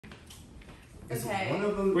Is Okay. one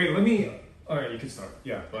of them? Wait, let me. Alright, you can start.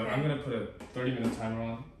 Yeah, but Okay. I'm gonna put a 30-minute timer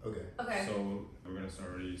on. Okay. Okay. So we're gonna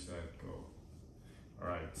start ready, set, go.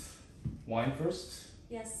 Alright. Wine first.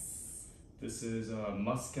 Yes. This is a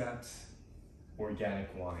Muscat organic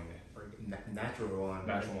wine. Or natural wine.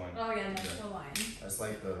 Natural wine. Oh yeah, natural wine. That's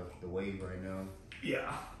like the wave right now.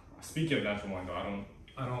 Yeah. Speaking of natural wine though,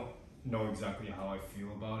 I don't know exactly how I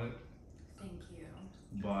feel about it. Thank you.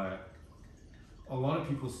 But a lot of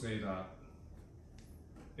people say that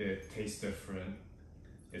it tastes different,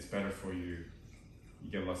 it's better for you, you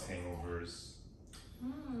get less hangovers.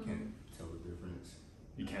 Can't tell the difference.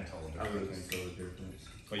 You can't tell the I really difference. can't tell the difference.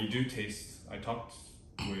 But you do taste, I talked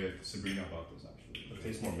with Sabrina about this actually, it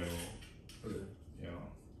tastes more mineral. Okay. Yeah.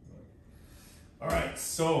 Alright,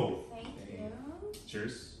 so Thank you.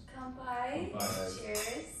 cheers. Kanpai. Kanpai.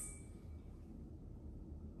 Cheers.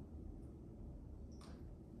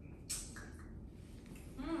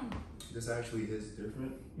 This actually is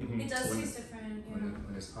different. Mhm. It does When- taste different. Yeah.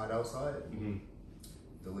 When it's hot outside, Mhm.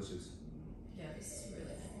 delicious. Yeah, this is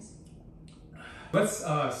really nice. Let's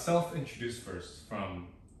self-introduce first from.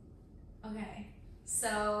 Okay,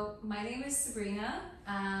 so my name is Sabrina.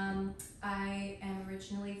 I am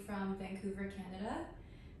originally from Vancouver, Canada,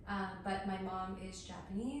 but my mom is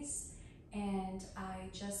Japanese, and I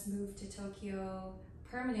just moved to Tokyo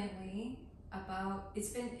permanently it's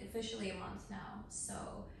been officially a month now,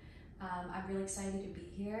 so I'm really excited to be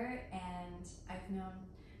here, and I've known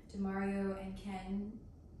Demario and Ken.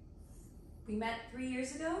 We met 3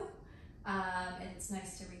 years ago, and it's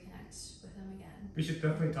nice to reconnect with them again. We should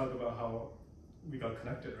definitely talk about how we got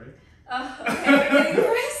connected, right? Oh, okay, we're getting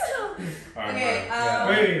personal. Alright,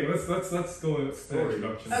 Okay, wait, let's go with the Story.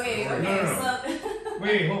 introduction. Okay, Story. okay, No. so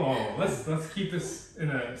Wait, hold on. Let's keep this in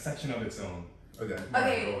a section of its own. Okay.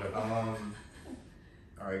 Okay. Go ahead.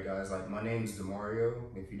 Alright guys, like my name's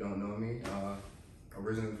Demario, if you don't know me.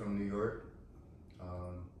 Originally from New York.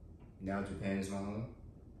 Now Japan is my home.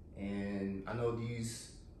 And I know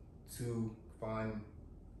these two fine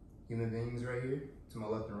human beings right here, to my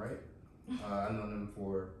left and right. I've known them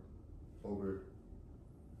for over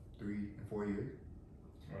 3 and 4 years.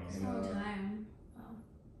 it's a And, long time.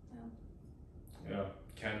 Yeah,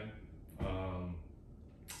 Ken,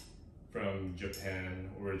 from Japan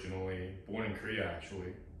originally, born in Korea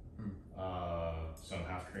actually. So I'm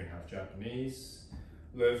half Korean, half Japanese.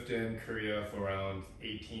 Lived in Korea for around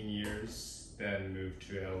 18 years, then moved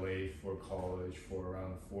to LA for college for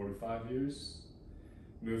around 4 to 5 years.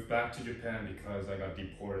 Moved back to Japan because I got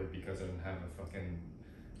deported because I didn't have a fucking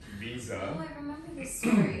visa. Oh, I remember this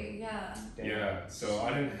story. Yeah. Yeah, so I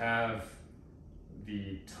didn't have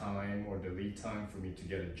the time or the lead time for me to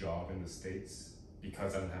get a job in the States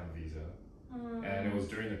because I didn't have a visa. And it was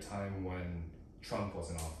during the time when Trump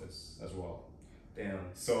was in office as well. Damn.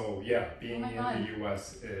 So yeah, being my in God. the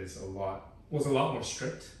US was a lot more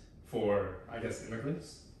strict for, I guess,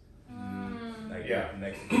 immigrants. Like Yeah.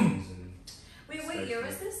 Mexicans and Wait, what year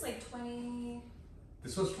was this? Like 20.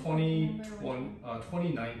 This was I don't remember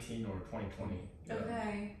 2019 or 2020. Yeah.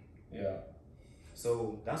 Okay. Yeah.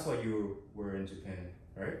 so that's why you were in Japan,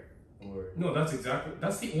 right? Or No, that's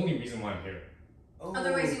the only reason why I'm here. oh,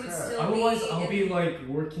 Otherwise you would crap. still Otherwise, be I'll in- be like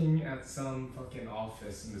working at some fucking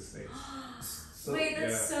office in the States. So, Wait,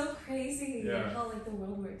 that's yeah. so crazy. Yeah. How like the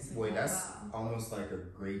world works. like wait, that. that's Wow. almost like a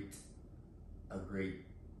great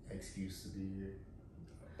excuse to be here.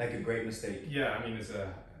 Like a great mistake. Yeah, I mean, it's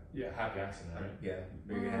a happy accident, right? Yeah,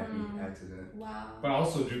 very happy accident. Wow. But I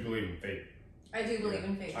also do believe in fate. I do believe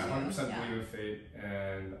in fate I too. 100% Yeah. believe in fate,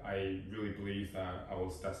 and I really believe that I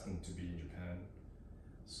was destined to be in Japan.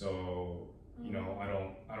 So, you know,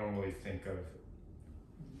 I don't really think of,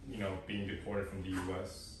 you know, being deported from the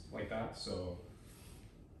US like that. So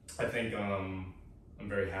I think I'm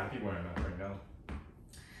very happy where I'm at right now.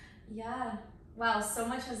 Yeah. Wow, so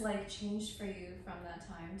much has like changed for you from that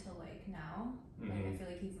time to like now. Like I feel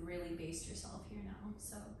like you've really based yourself here now.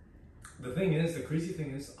 So The crazy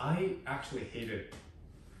thing is, I actually hated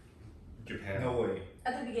Japan. No way.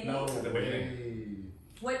 at the beginning, No At the way.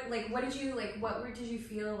 what did you like? What did you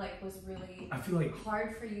feel like was really I feel like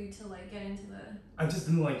hard for you to like get into the? I just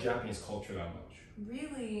didn't like Japanese culture that much.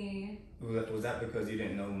 Really? Was that because you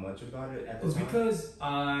didn't know much about it at It the was time? because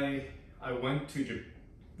I went to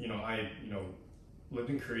I lived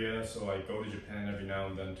in Korea, so I go to Japan every now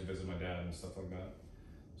and then to visit my dad and stuff like that.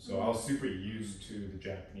 So I was super used to the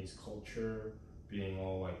Japanese culture, being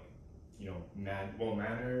all like, well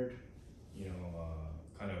mannered,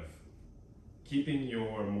 kind of keeping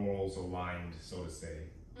your morals aligned, so to say.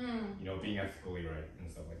 Being ethically right and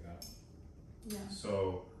stuff like that. Yeah.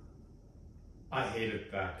 So I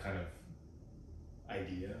hated that kind of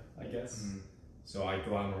idea, I guess. So I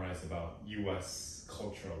glamorized about U.S.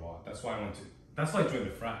 culture a lot. That's why I joined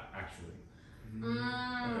the frat actually.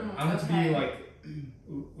 I wanted to be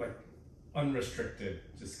like unrestricted,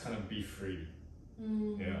 just kind of be free.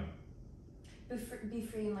 Yeah. Be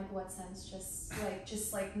free in like what sense?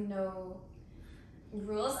 Just like no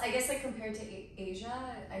rules. I guess like compared to Asia,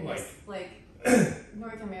 I guess like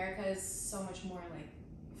North America is so much more like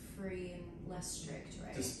free and less strict,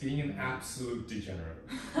 right? Just being an absolute degenerate.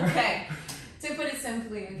 Okay. To put it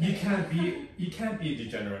simply, okay. You can't be a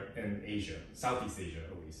degenerate in Asia, Southeast Asia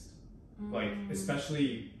at least. Like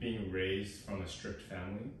especially being raised from a strict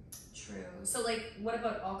family. True. So like, what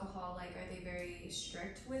about alcohol? Like, are they very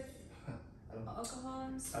strict with alcohol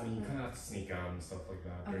and stuff? I mean, you kind of have to sneak out and stuff like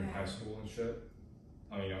that during high school and shit.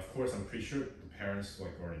 I mean, of course, I'm pretty sure the parents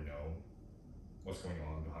like already know what's going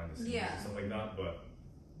on behind the scenes and stuff like that. But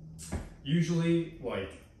usually,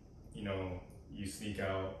 like, you know, you sneak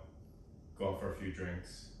out, go out for a few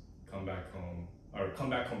drinks, come back home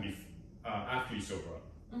after you sober up.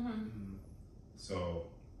 So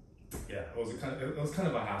yeah, it was kind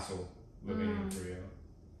of a hassle living in Korea,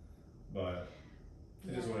 but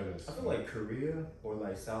it is what it is. I feel like Korea or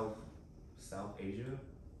like South Asia,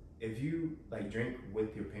 if you like drink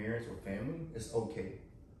with your parents or family, it's okay.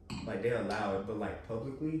 Like they allow it, but like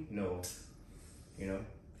publicly, no. You know?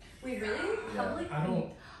 Wait, really? Yeah. Public?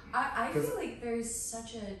 I feel like there's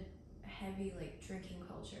such a heavy like drinking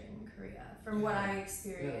culture in Korea from what I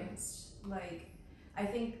experienced. Like, I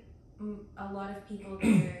think a lot of people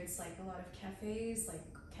there, it's like a lot of cafes, like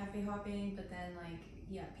cafe hopping, but then like,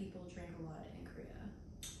 people drink a lot in Korea.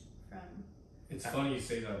 It's funny you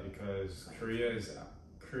say that because Korea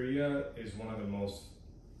is one of the most,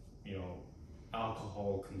 you know,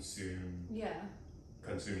 alcohol consuming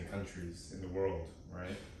countries in the world,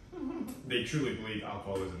 right? They truly believe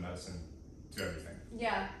alcohol is a medicine to everything.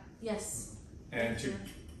 Yeah. Yes. And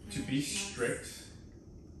to be strict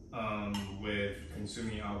with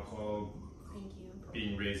consuming alcohol,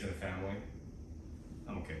 being raised in a family,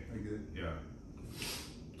 I'm okay. Are you good? Yeah.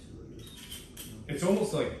 It's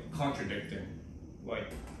almost like contradicting.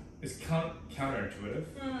 Like, it's counterintuitive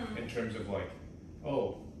in terms of like,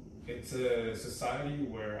 oh, it's a society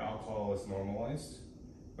where alcohol is normalized,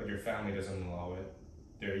 but your family doesn't allow it.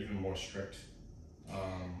 They're even more strict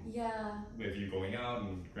with you going out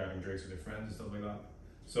and grabbing drinks with your friends and stuff like that.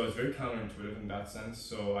 So it's very counterintuitive in that sense.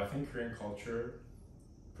 So I think Korean culture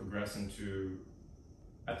progress into,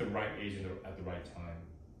 at the right age and at the right time,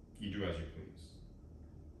 you do as you please.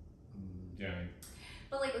 Yeah.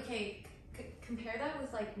 But like, okay, compare that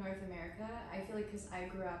with like North America. I feel like because I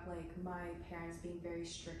grew up like my parents being very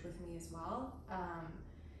strict with me as well.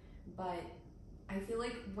 But I feel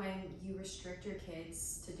like when you restrict your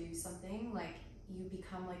kids to do something, like you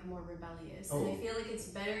become like more rebellious. And I feel like it's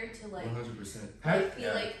better to like 100%. I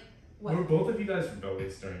feel like what? Were both of you guys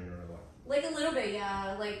rebellious during your life? Like a little bit,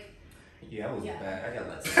 yeah. Like I was bad. I got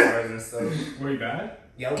like scars and stuff. Were you bad?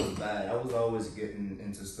 Yeah, I was bad. I was always getting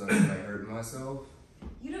into stuff and like hurting myself.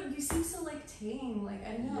 You seem so like tame. Like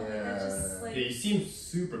I don't know. Like I just like. Yeah, you seem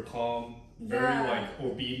super calm. Very like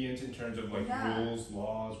obedient in terms of like rules,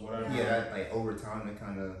 laws, whatever. Yeah, like over time it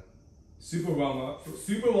kind of super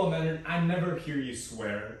well mannered. I never hear you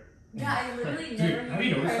swear. Yeah, I literally never hear have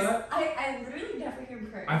you noticed that? I literally never hear him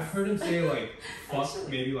curse. I've heard him say like fuck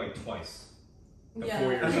maybe like twice. The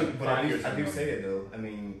 4 years, but I do say it though. I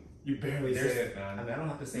mean, you barely say it, man. I mean, I don't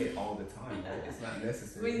have to say it all the time. Right? It's not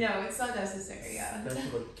necessary. We know it's not necessary. Yeah.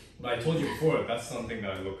 But I told you before, that's something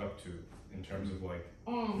that I look up to in terms of like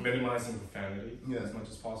minimizing profanity as much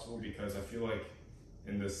as possible, because I feel like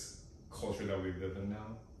in this culture that we live in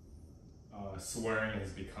now, swearing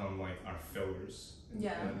has become like our fillers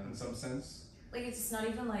in some sense. Like it's not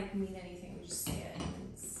even like mean anything, we just say it.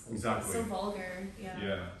 Exactly. It's so vulgar.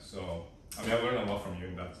 Yeah, so I mean I learned a lot from you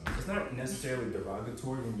in that sense. It's not necessarily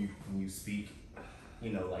derogatory when you speak,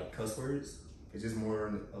 you know, like cuss words. It's just more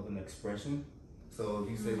of an expression. So if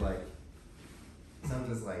you say like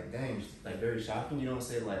something's like dang, like very shocking, you don't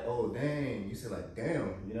say like, oh dang, you say like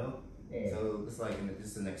damn, you know? So it's like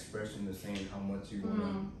it's an expression of saying how much you want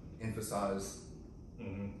to emphasize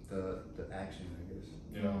the action, I guess.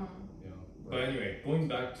 Yeah. But anyway, going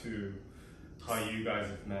back to how you guys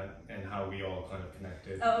have met and how we all kind of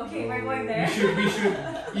connected. Oh, okay, we're going there. We should.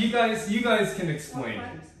 You guys can explain.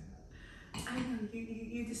 I know.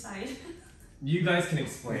 You decide. You guys can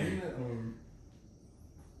explain.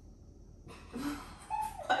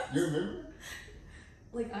 What? You remember?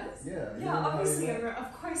 Like us? Yeah. Obviously,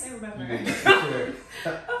 of course I remember.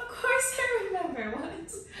 Of course I remember. What?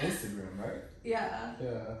 Instagram, right? Yeah.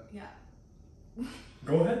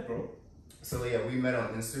 Go ahead, bro. So yeah, we met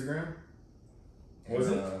on Instagram, And,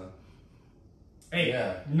 Was it? Hey,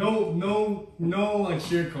 yeah. no, like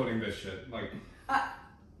sugarcoating this shit. Like, What?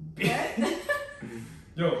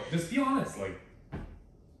 yo, just be honest. Like,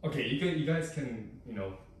 okay, you guys can, you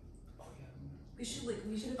know. We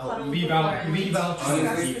should have leave out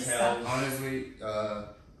honestly, details. Honestly,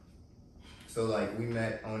 so like we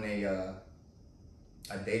met on a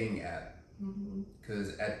dating app,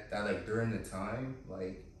 because at like during the time,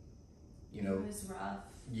 like, you know, it was rough.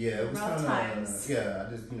 Yeah, it was rough kind times. of yeah. I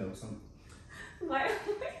just, you know, some. Why?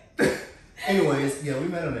 Anyways, yeah, we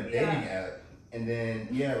met on a dating Yeah. app, and then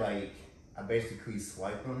yeah, like I basically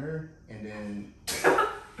swiped on her, and then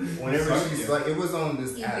whenever she swiped, it was on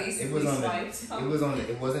this You app. It was on swiped. it was on.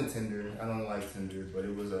 It wasn't Tinder. I don't like Tinder, but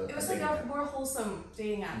it was a. It was a like dating a app. more wholesome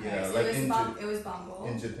dating app. Yeah, right? like it was Bumble.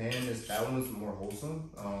 In Japan, that one was more wholesome.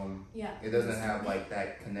 Yeah. It doesn't have like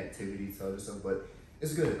that connectivity to other stuff, but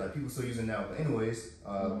it's good. Like people still use it now. But anyways,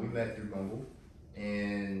 we met through Bumble,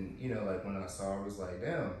 and you know, like when I saw her, I was like,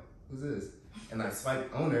 damn, who's this? And I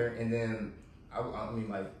swiped on her, and then I mean,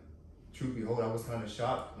 like, truth be told, I was kind of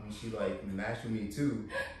shocked when she like matched with me too,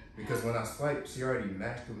 because when I swiped, she already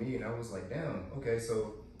matched with me, and I was like, damn, okay,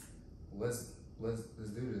 so let's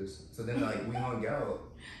do this. So then like we hung out,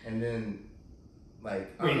 and then like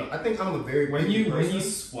I don't know. I think I'm a very when picky you person.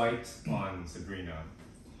 swiped on Sabrina,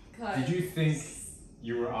 God. did you think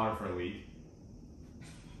you were out of her league?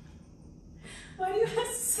 Why do you have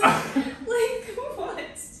so like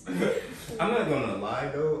what? I'm not gonna lie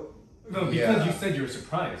though. No, because you said you were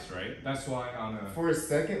surprised, right? That's why on a. For a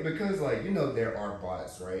second, because like, you know, there are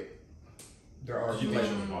bots, right? There are. You think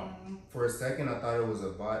she was a bot? For a second, I thought it was a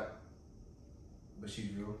bot, but she's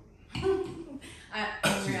real.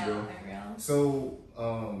 I'm She's real. real. So,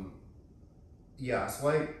 yeah, I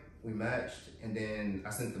swiped, we matched, and then I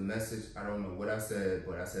sent the message. I don't know what I said,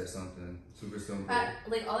 but I said something super simple.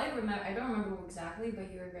 Like all I remember, I don't remember exactly,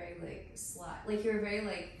 but you were very like sly. Like you were very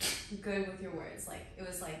like good with your words. Like it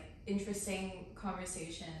was like interesting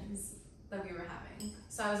conversations that we were having.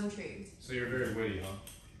 So I was intrigued. So you're very witty, huh?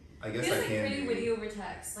 I guess He was I like can pretty be. witty over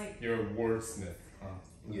text. Like You're a wordsmith, huh?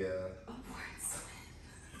 Yeah. oh, words.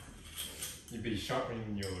 You'd be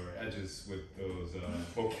sharpening your edges with those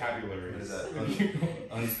vocabularies. What is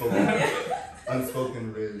that?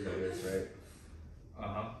 Unspoken riz, I guess, right?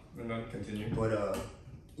 Uh-huh. And then continue. But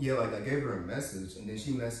yeah, like I gave her a message, and then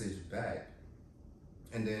she messaged back,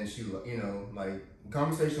 and then she, you know, like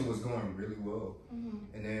conversation was going really well,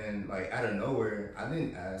 and then like out of nowhere, I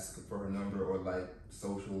didn't ask for her number or like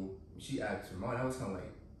social. She asked for mine. I was kind of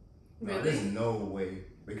like, no, Really? there's no way,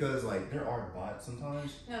 because like there are bots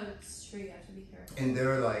sometimes, No, it's true. You have to be careful. and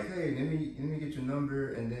they're like, hey, let me get your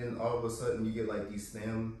number, and then all of a sudden you get like these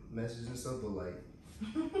spam messages and stuff, but like.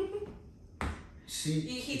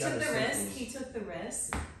 He took the risk. He took the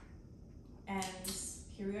risk, and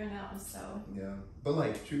here we are now. So yeah, but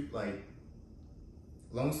like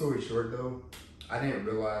long story short though, I didn't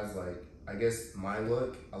realize, like, I guess my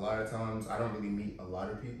luck, a lot of times I don't really meet a lot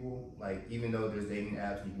of people. Like even though there's dating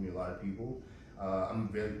apps, you can meet a lot of people. I'm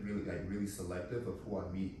really selective of who I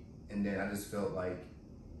meet, and then I just felt like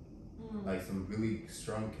some really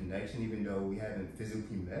strong connection, even though we haven't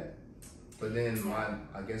physically met. But then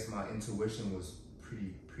I guess my intuition was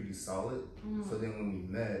pretty solid. So then when we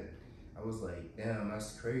met, I was like, damn,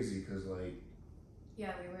 that's crazy, because like,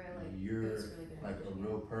 yeah, we were like, you're it was really good like a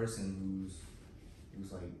real person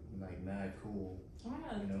who's like mad cool. Oh my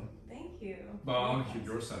god, you know? thank you. But I want to hear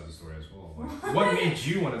your side of the story as well. Like, what made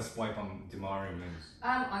you want to swipe on Demario Mims?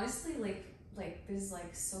 Honestly, like this is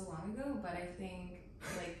like so long ago, but I think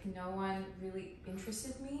like no one really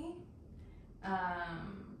interested me.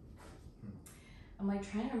 I'm like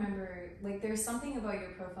trying to remember, like there's something about your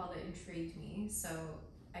profile that intrigued me, so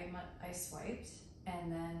I swiped,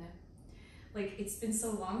 and then like it's been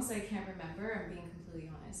so long, so I can't remember. I'm being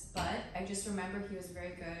completely honest, but I just remember he was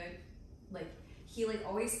very good. Like he like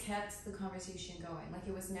always kept the conversation going. Like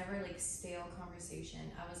it was never like stale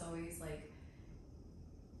conversation. I was always like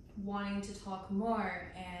wanting to talk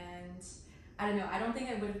more, and I don't know. I don't think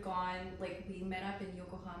I would have gone, like we met up in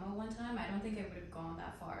Yokohama one time. I don't think I would have gone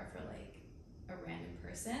that far for like a random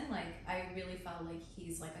person. Like I really felt like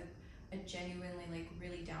he's like a genuinely like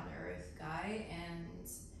really down to earth guy, and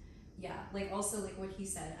yeah, like also like what he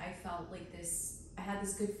said, I felt like I had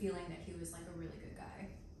this good feeling that he was like a really good guy.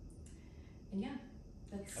 And yeah,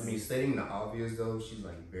 that's. I mean, stating the obvious though, she's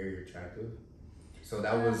like very attractive. So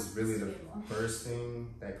that was really the first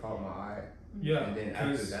thing that caught my eye. Yeah, and then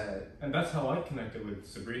after that, and that's how I connected with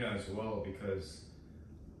Sabrina as well, because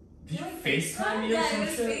Did you like FaceTime me or Yeah, some it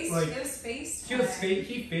was shit? Like, it was FaceTime.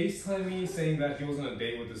 he FaceTimed me saying that he was on a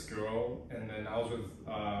date with this girl, and then I was with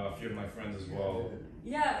a few of my friends as well.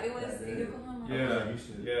 Yeah, it was in Yokohama. Yeah.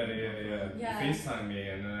 He FaceTimed me,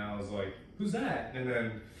 and then I was like, "Who's that?" And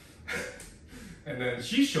then, and then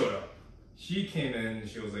she showed up. She came in, and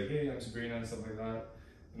she was like, "Hey, I'm Sabrina," and stuff like that.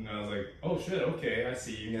 And I was like, "Oh shit, okay, I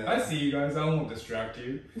see you. I see you guys. I won't distract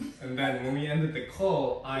you." And then when we ended the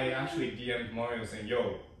call, I actually DM'd Mario saying,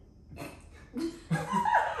 "Yo."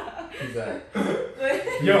 Who's that?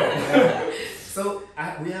 Yo. So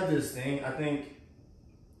we have this thing. I think,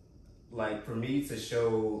 like, for me to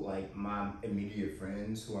show like my immediate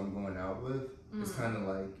friends who I'm going out with, it's kind of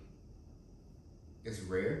like it's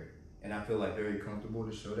rare, and I feel like very comfortable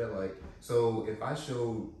to show that. Like, so if I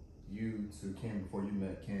showed you to Ken before you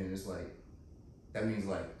met Ken, it's like that means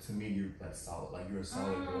like to me you're like solid, like you're a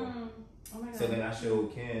solid girl. Oh my God. So then I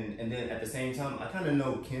showed Ken, and then at the same time I kind of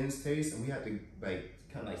know Ken's taste, and we have to like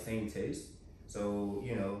kind of like same taste. So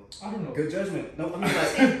you know, I don't know. good judgment. No, I mean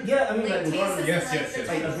like yeah, I mean like regardless. Yes. The Like,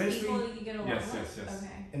 type of eventually- people you get along Yes. with. Okay.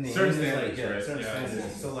 And then Certain it's like, standards, yeah, right? certain Yeah.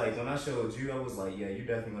 standards. So like when I showed you, I was like, yeah, you're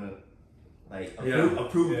definitely gonna like Yeah.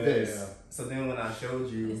 approve Yeah, this. yeah. So then when I showed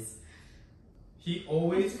you, He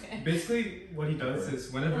always, basically, what he does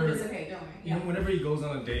is whenever, It's okay, don't worry. you know, whenever he goes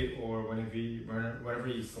on a date or whenever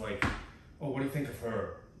he's like, oh, what do you think of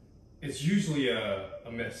her? It's usually a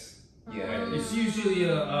miss. yeah, It's usually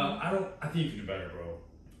I think you could do better, bro.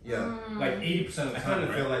 yeah. Like 80% of the I time, kind of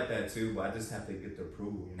right? feel like that too, but I just have to get the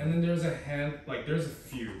approval. You know? And then there's there's a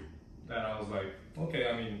few that I was like, okay,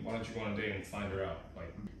 I mean, why don't you go on a date and find her out?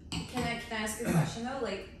 Like, Can I ask a question though?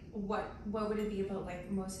 Like, what would it be about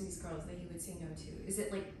like most of these girls that you would say no to? Is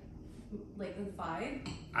it like the vibe?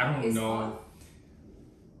 I don't is know. off?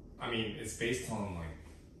 I mean, it's based on like,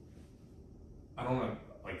 I don't want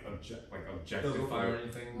to objectify or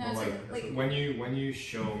anything. No, but it's like when you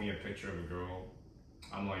show me a picture of a girl,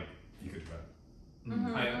 I'm like, you could do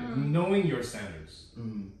better. Knowing your standards.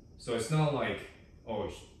 So it's not like, oh,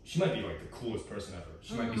 she might be like the coolest person ever.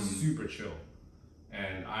 She might be super chill.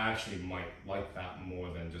 And I actually might like that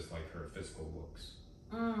more than just like her physical looks.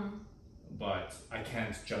 But I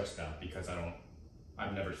can't judge that because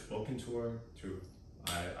I've never spoken to her.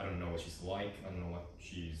 I don't know what she's like. I don't know what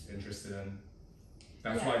she's interested in.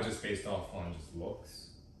 That's why I just based off on just looks.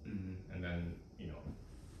 And then, you know.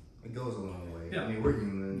 It goes a long way. Yeah. I mean, we're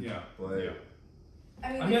human. Yeah. But yeah.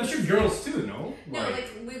 I I'm sure girls too, no? No,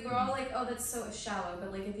 we were all like, oh, that's so shallow.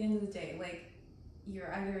 But like at the end of the day, like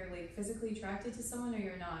you're either like physically attracted to someone or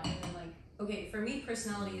you're not. And then like, okay, for me,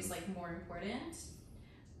 personality is like more important.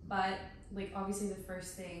 But like obviously the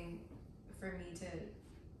first thing for me to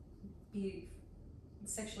be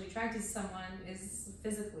sexually attracted to someone is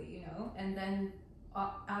physically, you know? And then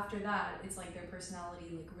after that, it's like their personality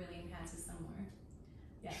like really enhances them more.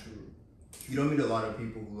 Yeah. True. you don't meet a lot of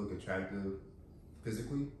people who look attractive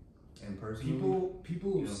physically and personally.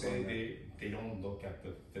 People who You know, say they don't look at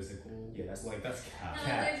the physical. Yeah, that's like that's cap. No,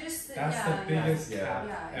 Cat. they're just That's the biggest cap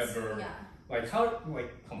it's- ever. Yeah. Like how?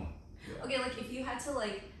 Like come on. Yeah. Okay, like if you had to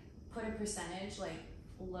like put a percentage, like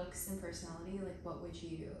looks and personality, like what would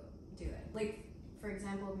you do it? Like for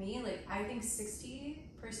example, me, like I think 60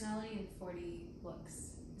 personality and 40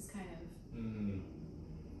 looks is kind of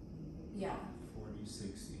yeah.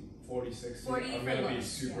 40-60. 40-60. 40 I'm gonna be looks,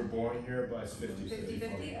 super yeah. boring here, but it's 50-50.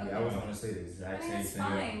 50-50? Yeah, Okay. I was gonna say the I exact mean, same that's thing.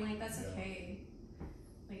 fine. Like that's Yeah. okay.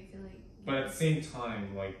 Like I feel like. But at the same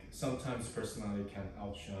time, like sometimes personality can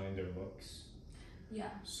outshine their looks. Yeah.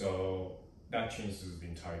 So that changes the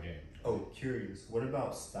entire game. Oh, curious. What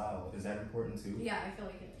about style? Is that important too? Yeah, I feel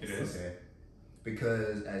like it It is. is. Okay.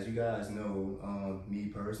 Because as you guys know, me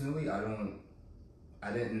personally,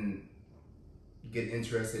 I didn't get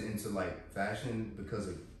interested into like fashion because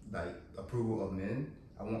of like approval of men.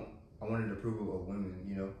 I wanted approval of women,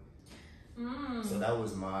 you know. So that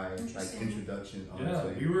was my like Interesting. introduction. Yeah,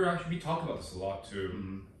 Honestly. we talk about this a lot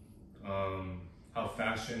too. Mhm. How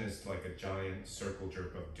fashion is like a giant circle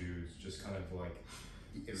jerk of dudes, just kind of like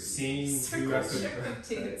It- seeing who Circle has jerk the of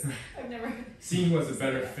dudes. I've never heard. seeing who has the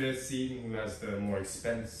better fit, seeing who has the more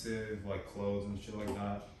expensive like clothes and shit like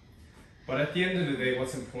that. But at the end of the day,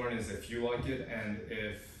 what's important is if you like it and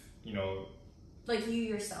if you know Like you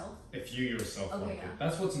yourself. if you yourself Okay, like yeah. it.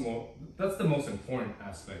 That's the most important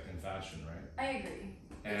aspect in fashion, right? I agree.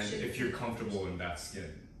 And should if you're be. comfortable in that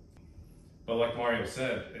skin. But like Mario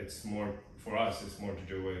said, it's more for us, it's more to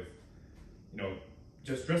do with, you know,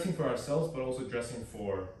 just dressing for ourselves, but also dressing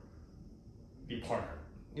for the partner,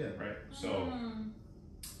 Yeah. right? So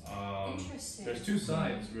Interesting. there's two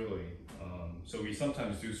sides really. So we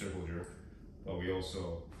sometimes do circle jerk, but we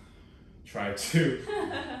also try to,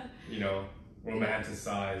 you know,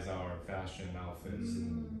 romanticize our fashion outfits.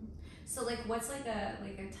 And so like, what's like a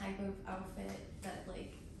type of outfit that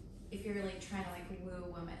like, if you're like trying to like woo a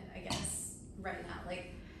woman, I guess right now,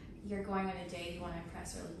 like you're going on a date, you want to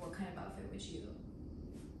impress her, like what kind of outfit would you?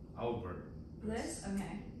 I would wear This?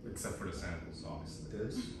 Okay. except for the sandals, obviously.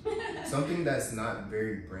 This something that's not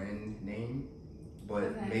very brand name, but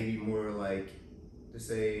Okay. maybe more like, let's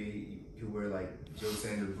say you wear like Joe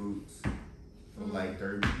Sander boots or like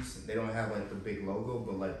derbies. They don't have like the big logo,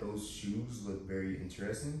 but like those shoes look very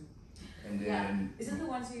interesting. And then Is it the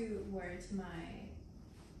ones you wear to my?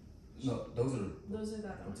 no, those are Those are the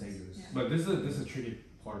other ones. Potatoes. Yeah. But this is a tricky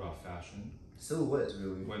part about fashion silhouettes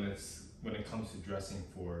really. when it comes to dressing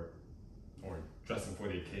for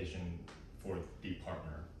the occasion for the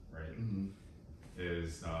partner, right? Mm-hmm.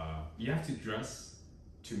 Is you have to dress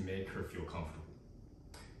to make her feel comfortable.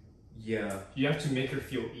 Yeah. You have to make her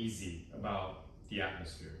feel easy about the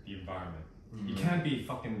atmosphere, the environment. Mm-hmm. You can't be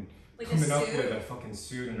fucking Like coming a up suit? with a fucking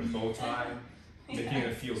suit and a bow tie, making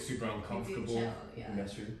her feel super Like, uncomfortable. chill, You yeah. think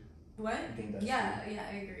that's true? What? I think that's Yeah,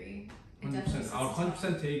 I agree. It 100%. definitely sets I'll the tone.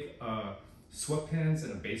 100% take sweatpants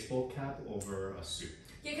and a baseball cap over a suit.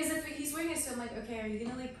 Yeah, because if he's wearing a suit, I'm like, okay, are you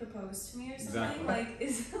gonna like propose to me or something? Exactly. Like,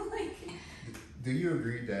 is it like? Do you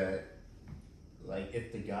agree that like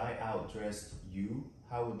if the guy outdressed you,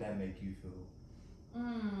 how would that make you feel?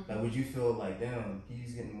 Like would you feel like damn,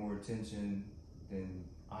 he's getting more attention than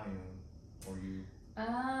I am or you?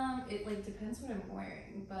 It like depends what I'm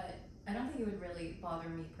wearing, but I don't think it would really bother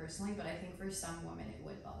me personally. But I think for some women it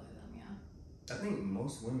would bother them. Yeah. I think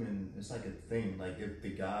most women, it's like a thing. Like if the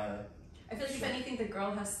guy, I feel like if anything, the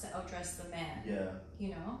girl has to outdress the man. yeah,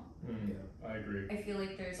 You know. Yeah. I agree. I feel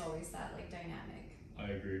like there's always that like dynamic.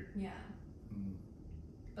 I agree. Yeah. mm,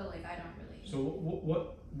 But like I don't really. So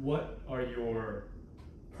what are your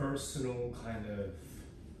personal kind of,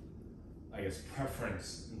 I guess,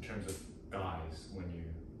 preference in terms of guys when you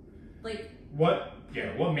Like what makes yeah,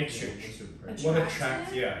 you what's your Attract- preference? what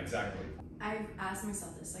attracts exactly. I've asked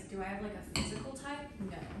myself this, like, do I have like a physical type?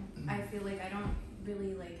 No. I feel like I don't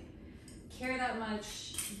really like care that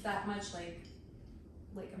much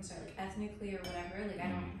like I'm sorry, like ethnically or whatever. Like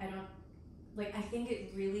I don't like I think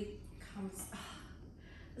it really comes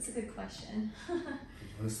that's a good question.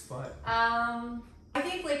 On the spot. I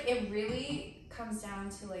think like it really comes down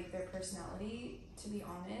to like their personality, to be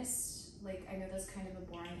honest. Like I know that's kind of a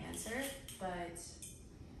boring answer, but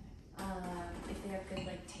if they have good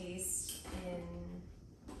like taste in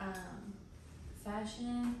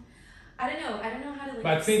fashion, I don't know how to like.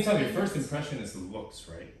 But at the same time, your explain first it. impression is the looks,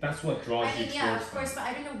 right? That's what draws I mean, you yeah, towards of course, them. but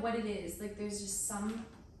I don't know what it is. Like, there's just some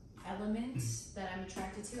elements that I'm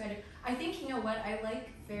attracted to. I think, you know what, I like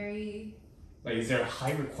very. Like, is there a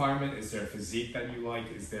height requirement? Is there a physique that you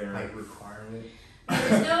like? Is there Height requirement.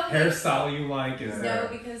 There's no like, hairstyle you like? Is no, there?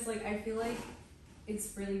 because like I feel like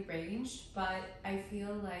it's really ranged, but I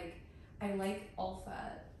feel like I like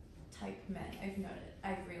alpha type men.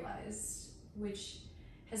 I've realized, which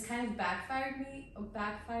has kind of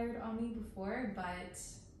backfired on me before, but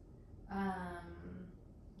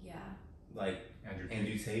yeah. Like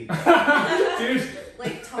Andrew Tate. Dude.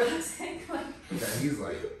 Like toxic, like Yeah, he's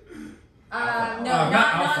like no, not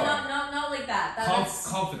alpha. not like that. That's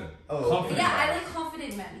Confident. Oh, Confident. yeah, I like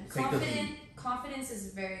confident men. Take the lead. Confidence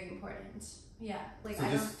is very important. Yeah, like so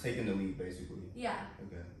I just taking the lead basically. yeah.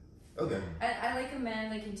 Okay. I like a man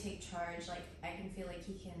that can take charge. Like I can feel like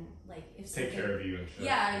he can like if Take something. care of you and shit.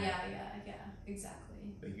 Yeah, exactly.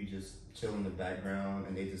 Like you just chill in the background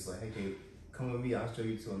and they just like, hey Kate, come with me, I'll show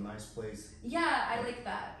you to a nice place. Yeah, I like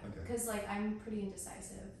that Okay. because like I'm pretty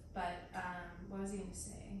indecisive. But what was I gonna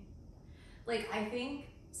say? Like I think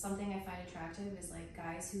something I find attractive is like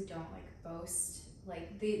guys who don't like boast.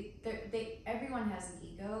 Like they everyone has an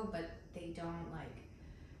ego, but they don't like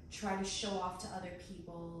try to show off to other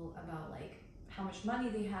people about like how much money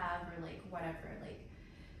they have or like whatever. Like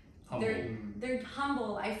Humble. they're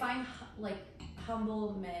humble. I find like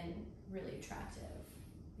humble men really attractive.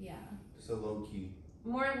 Yeah. So low key.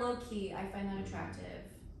 More low key, I find that attractive.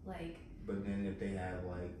 Like But then if they have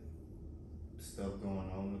like stuff going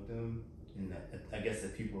on with them, and that, I guess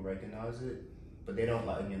that people recognize it, but they don't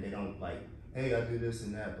like, again, they don't like, hey, I do this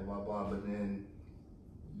and that, blah, blah, blah. But then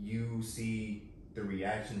you see the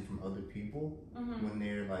reaction from other people when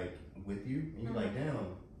they're like with you, and you're like, damn,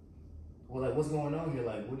 well, like, what's going on? You're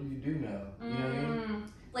like, what do you do now? You know what I mean?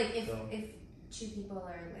 Like if So- if two people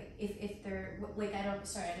are like if they're like I don't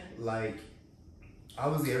Like,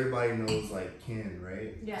 obviously everybody knows like Ken,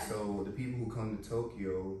 right? Yeah. So the people who come to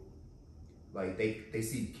Tokyo, like they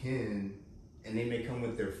see Ken, and they may come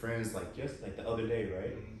with their friends, like just like the other day,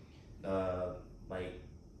 right? like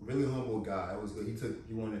really humble guy. It was good.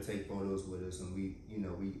 He wanted to take photos with us, and we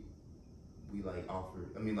like offered.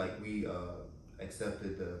 I mean, like we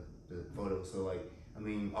accepted the photo. So like, I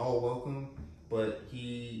mean, all welcome. But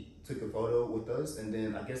he took a photo with us, and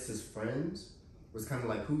then I guess his friends was kind of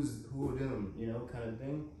like, who are them, kind of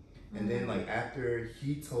thing. And then like after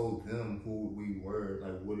he told them who we were,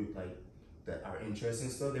 like what it, like that our interests and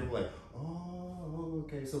stuff, they were like, oh,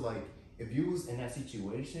 okay. So like if you was in that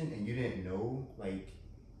situation and you didn't know like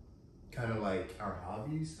kind of like our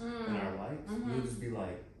hobbies and our likes, you would just be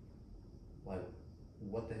like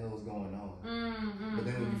what the hell is going on? But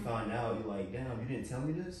then when you find out, you're like, damn, you didn't tell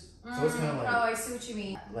me this. So it's kind of like, oh, I see what you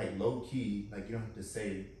mean. Like low key, like you don't have to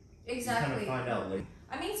say. Exactly. You kind of find out later.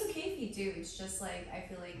 I mean, it's okay if you do. It's just like I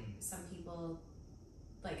feel like some people,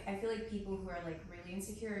 like I feel like people who are like really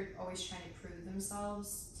insecure are always trying to prove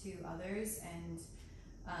themselves to others, and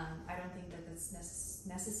I don't think that that's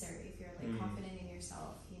necessary if you're like confident in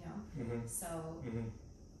yourself, So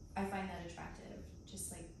I find that attractive.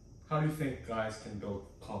 Just like. How do you think guys can build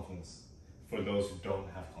confidence for those who don't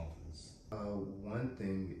have confidence? One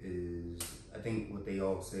thing is, I think what they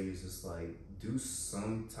all say is just like, do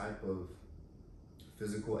some type of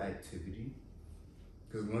physical activity.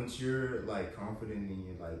 Because once you're like confident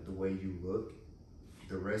in like the way you look,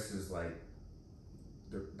 the rest is like,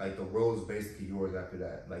 the world is basically yours after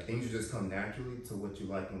that. Like things just come naturally to what you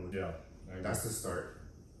like and what Yeah, that's the start.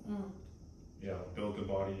 Yeah, build the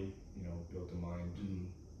body, build the mind.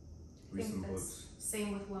 Read some books.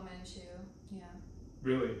 Same with women too. Yeah.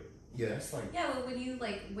 Really? Yeah, it's like. Yeah, well,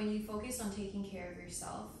 when you focus on taking care of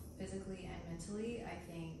yourself physically and mentally, I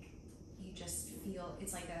think you just feel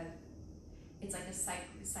it's like a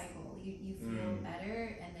cycle. You feel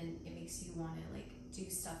better, and then it makes you want to like do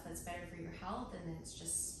stuff that's better for your health, and then it's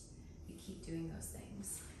just you keep doing those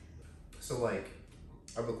things. So like,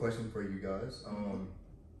 I have a question for you guys.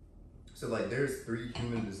 So like, there's 3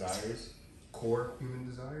 human desires, core human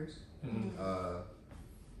desires. I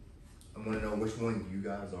want to know which one you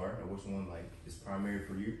guys are, or which one like is primary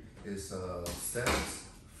for you. Is sex,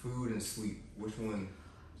 food, and sleep. Which one?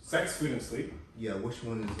 Sex, food, and sleep. Yeah, which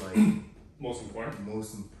one is like most important?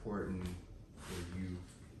 Most important for you.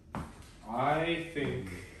 I think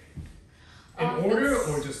in order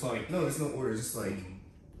or just like no, there's no order. Just like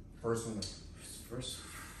first one. First,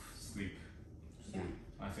 sleep. Yeah.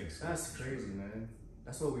 I think so. That's crazy, man.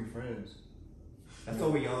 That's why we friends. That's why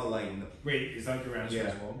we all like. Wait, is that your answer Yeah.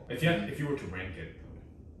 as well? If you were to rank it.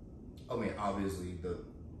 I mean, obviously the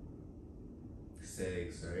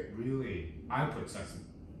sex, right? Really, I put sex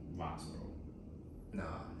last, bro.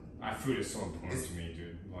 Nah. Food is so important to me,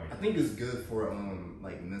 dude. Like, I think it's good for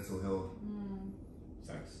like mental health.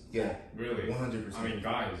 Sex. Yeah. Really. 100%. I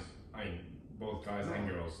mean, both guys and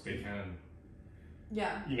girls, they can.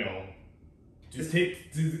 Yeah. Just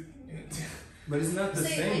But it's not the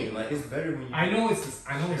same. Like it's better when you. I know it's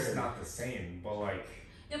not the same, but like.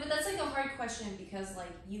 Yeah, but that's like a hard question because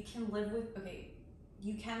like you can live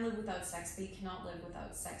without sex, but you cannot live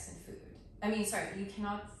without sex and food. I mean, sorry, you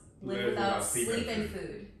cannot live without sleep and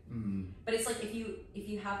food. But it's like if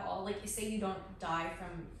you have all, like say you don't die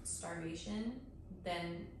from starvation,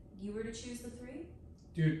 then you were to choose the 3.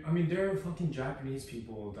 Dude, I mean, there are fucking Japanese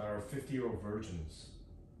people that are 50-year-old virgins,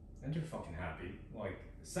 and they're fucking happy. Like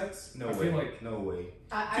sex, no I way. feel like No way.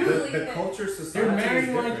 I believe the culture, society. they're marrying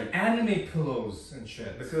is like different. anime pillows and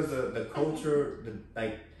shit. Because the culture,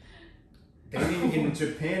 dating in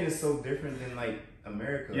Japan is so different than like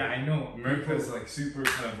America. Yeah, I know. America is like super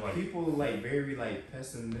kind of like people like very like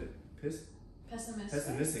pessimistic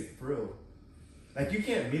for real. Like you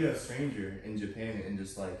can't meet a stranger in Japan and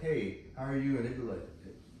just like, hey, how are you? And they'd be like,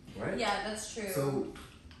 right? Yeah, that's true. So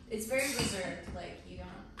it's very reserved. Like you don't.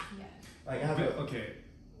 Yeah. like I have okay,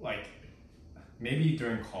 like maybe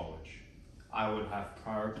during college, I would have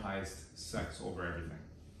prioritized sex over everything,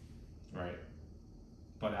 right?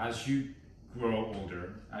 But as you grow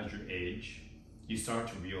older, as you age, you start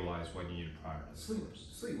to realize what you need to prioritize.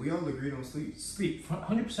 Sleep. We all agreed on sleep. Sleep,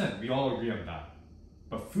 100%. We all agree on that.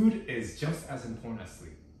 But food is just as important as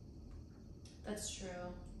sleep. That's true.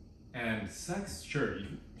 And sex, sure,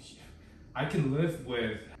 I can live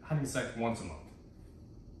with having sex once a month,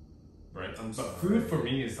 right? But food for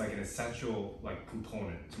me is like an essential like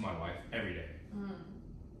component to my life every day.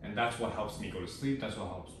 And that's what helps me go to sleep. That's what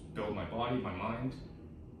helps build my body, my mind,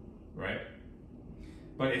 right?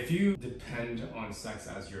 But if you depend on sex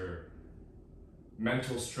as your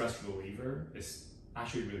mental stress reliever, it's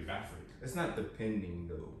actually really bad for you. It's not depending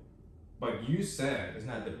though. But you said it's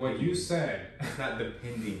not depending. what you said. It's not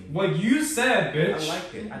depending. What you said, bitch. I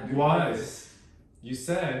like it. I do was you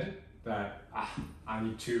said that I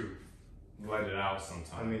need 2 let it out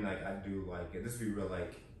sometimes. I mean, like, I do like it. This be real,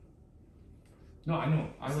 like... No, I know.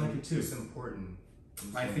 I like it too. It's important.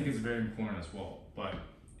 I think it's very important as well. But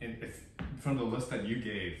if from the list that you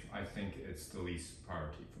gave, I think it's the least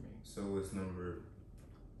priority for me. So it's number...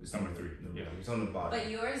 It's number 3. Yeah. It's on the bottom. But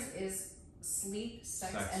yours is sleep,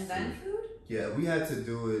 sex, Sex, and then food? Yeah, if we had to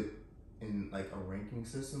do it in like a ranking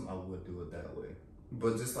system, I would do it that way.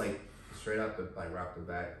 But just like straight out the like right off the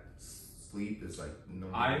bat, sleep is like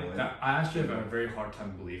number one. I actually have a very hard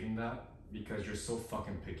time believing that because you're so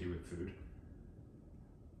fucking picky with food.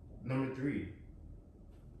 Number 3.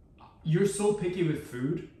 You're so picky with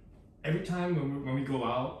food. Every time when we go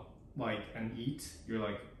out like and eat, you're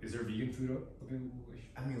like, is there vegan food available?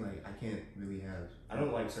 I mean, like, I can't really have... I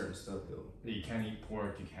don't like certain stuff, though. You can't eat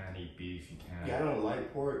pork, you can't eat beef, you can't... Yeah, I don't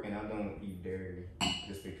like pork, and I don't eat dairy.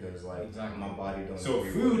 Just because, like, exactly. my body don't... So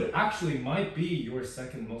food actually might be your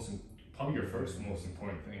second most... Probably your first most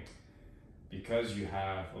important thing. Because you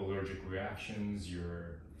have allergic reactions,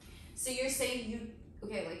 you're... So you're saying you...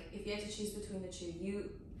 Okay, like, if you had to choose between the two,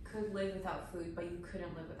 you could live without food, but you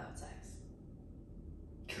couldn't live without sex.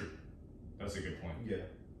 True. That's a good point. Yeah.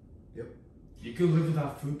 Yep. You could live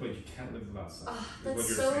without food, but you can't live without sex.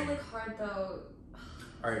 That's so like hard though.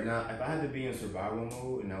 Alright, now if I had to be in survival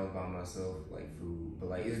mode and I was by myself, like food, but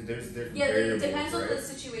like there's different Yeah, it variables, depends on right? the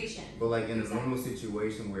situation. But like in a normal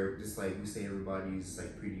situation where just like we say everybody's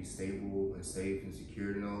like pretty stable and safe and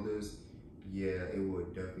secured and all this, yeah, it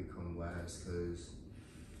would definitely come last. Because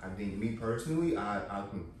I think me personally, I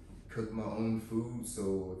can cook my own food,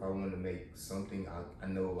 so if I want to make something, I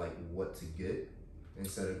know like what to get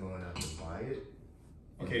instead of going out to buy it.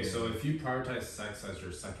 Okay, so if you prioritize sex as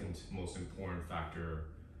your second most important factor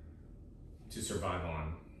to survive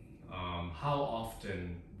on, how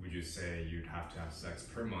often would you say you'd have to have sex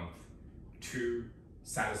per month to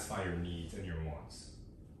satisfy your needs and your wants?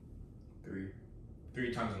 3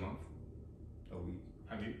 times a month? a week.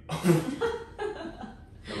 Have you? I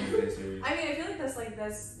mean, I feel like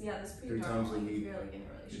that's pretty 3 normal. times a Like, week. if you're like in a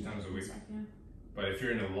relationship. 3 times a week. Stuff, yeah. But if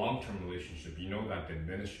you're in a long-term relationship, you know that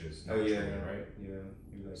diminishes Oh naturally, yeah, right? Yeah.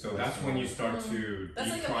 So that's when you start to That's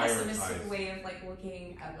like a deprioritize. pessimistic way of like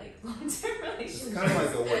looking at like long-term relationships. It's kind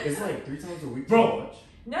of like it's like 3 times a week. Bro. too much.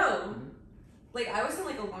 No. Like I was in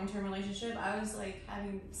like a long-term relationship. I was like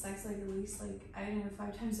having sex like at least like I don't know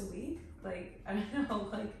 5 times a week. Like I don't know.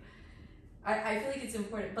 Like I feel like it's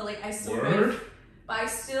important, but like I still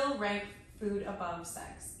rank food above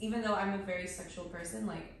sex, even though I'm a very sexual person.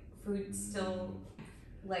 Like food still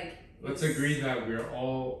like. Let's agree that we're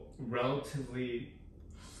all relatively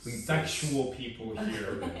sexual people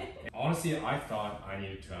here. Honestly, I thought I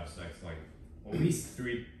needed to have sex like at least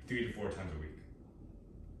 3 to 4 times a week.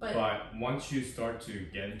 But once you start to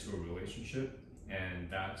get into a relationship and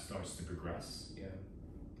that starts to progress,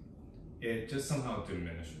 it just somehow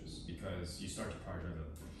diminishes because you start to prioritize it.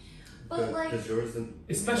 But like,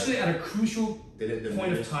 especially at a crucial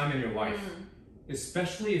point of time in your life, Mm.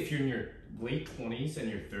 especially if you're in your late 20s and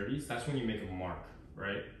your 30s, that's when you make a mark,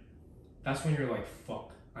 right? That's when you're like,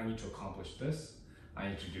 fuck, I need to accomplish this. I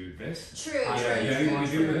need to do this. True. You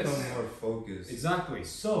do become this. more focused. Exactly.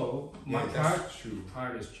 So my true.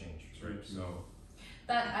 priorities change, right? So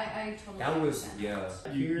That I totally. That was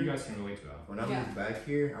understand. you guys can relate to that. When I moved back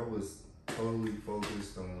here, I was totally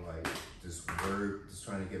focused on like just work, just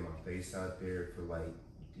trying to get my face out there for like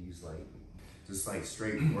these like just like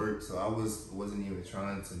straight work. So I wasn't even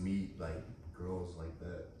trying to meet like girls like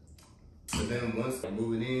that. But then once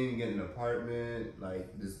moving in, getting an apartment,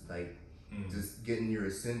 like just just getting your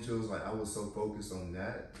essentials, like I was so focused on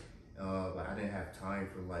that, but I didn't have time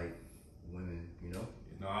for like women, you know.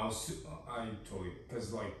 No, I totally,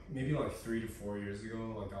 because like maybe like 3 to 4 years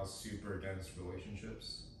ago, like I was super against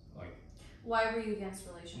relationships. Like, why were you against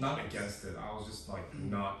relationships? not against it. I was just like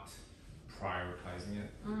not prioritizing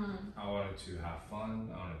it. I wanted to have fun.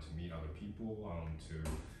 I wanted to meet other people. I wanted to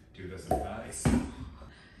do this and that.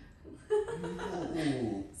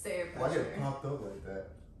 Why did it pop up like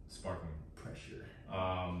that? Sparkling Pressure.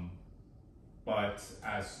 But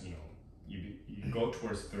as you know, you go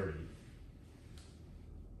towards 30.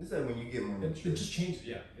 It's like when you get more mature. It just changes.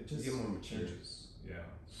 Yeah, it just get more mature. changes. Yeah.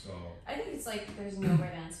 So I think it's like there's no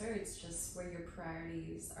right answer. It's just where your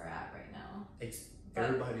priorities are at right now.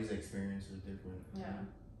 Everybody's experience is different. Yeah,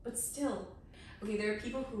 but still, okay. There are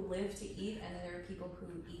people who live to eat, and then there are people who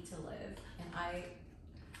eat to live. And I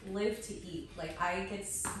live to eat. Like I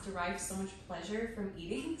derive so much pleasure from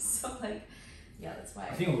eating. So like, Yeah, that's why.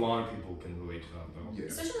 I think a lot of people can relate to that though. Yeah.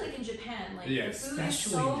 Especially like in Japan, like Yeah, the food is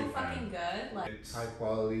especially so in Japan. fucking good. Like It's, High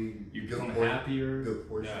quality, you good become por- happier, good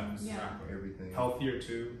portions, Yeah. exactly. everything. Healthier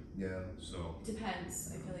too. Yeah. So, it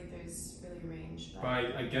depends. I feel like there's really range. but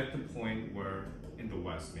I get the point where in the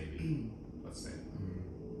West maybe, let's say,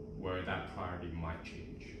 where that priority might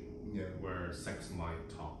change. Yeah. Where sex might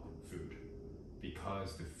top food,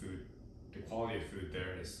 because the quality of food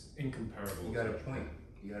there is incomparable. You got a to point. Japan.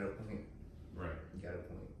 You got a point. Right. You got a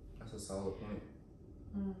point. That's a solid point.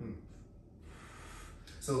 Mm.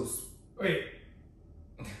 So, Wait.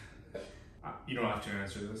 You don't have to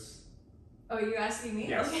answer this. Oh, you're asking me?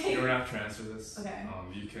 Yes. Okay. You don't have to answer this. Okay.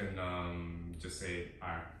 You can just say,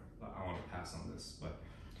 I want to pass on this. But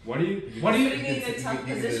what do you Putting me in can- a tough you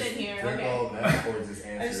can position just here. drink Okay. all that or just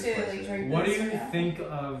I'm answer just the gonna, like, question. drink What do this you right now. think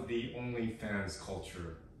of the OnlyFans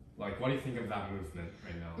culture? Like, what do you think of that movement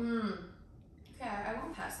right now? Okay, I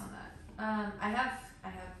won't pass on that. I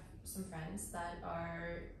have some friends that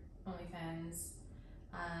are OnlyFans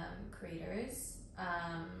creators.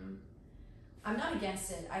 I'm not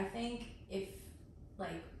against it. I think if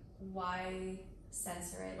like why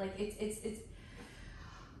censor it? Like it's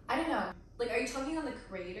I don't know. Like, are you talking on the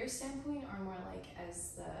creator standpoint or more like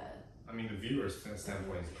as the? I mean, the viewer's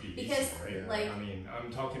standpoint is pretty Because, easy, right? like- I mean,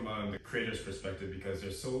 I'm talking about the creator's perspective because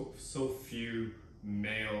there's so few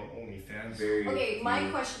male OnlyFans. Very Okay, my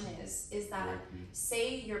few. question is that Very few.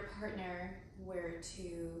 say your partner were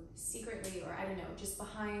to secretly, or I don't know, just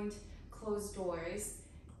behind closed doors,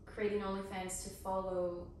 create an OnlyFans to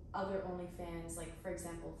follow other OnlyFans, like for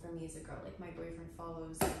example, for me as a girl, like my boyfriend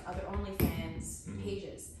follows like, other OnlyFans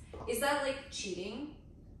pages. Is that like cheating?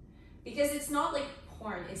 Because it's not like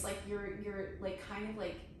porn. It's like you're like kind of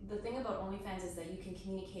like the thing about OnlyFans is that you can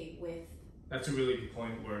communicate with. That's a really good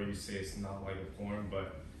point where you say it's not like a porn,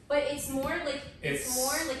 but it's more like it's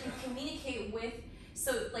more like you communicate with.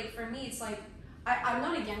 So like for me, it's like I'm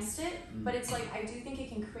not against it, but it's like I do think it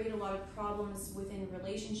can create a lot of problems within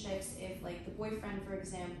relationships if like the boyfriend, for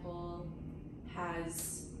example,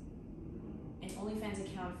 has an OnlyFans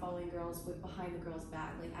account following girls with behind the girl's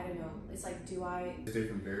back. Like I don't know. It's like do I? There's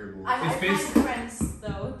different variables. I've It's had basically- friends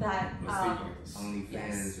though that let's think like this. OnlyFans,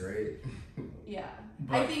 yes. right? yeah.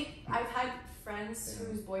 But I think I've had friends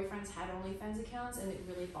whose boyfriends had OnlyFans accounts and it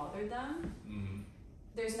really bothered them.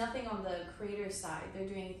 There's nothing on the creator's side. They're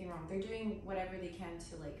doing anything wrong. They're doing whatever they can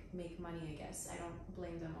to like make money, I guess. I don't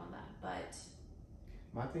blame them on that. But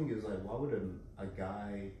My thing is like, why would a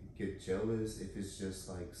guy get jealous if it's just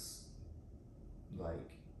like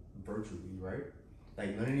virtually, right?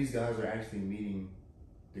 Like none of these guys are actually meeting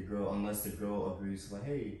the girl unless the girl agrees like,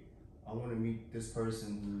 hey, I want to meet this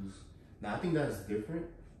person who's. Now I think that's different,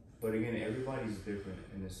 but again, everybody's different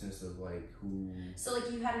in the sense of like who. so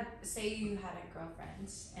like you had a girlfriend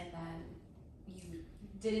and then you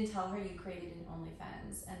didn't tell her you created an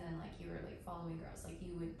OnlyFans and then like you were like following girls. Like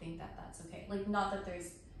you would think that that's okay. Like not that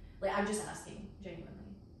there's like I'm just asking genuinely.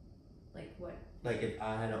 Like what? Like if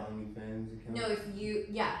I had an OnlyFans account. No, if you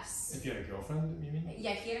yes. if you had a girlfriend, you mean?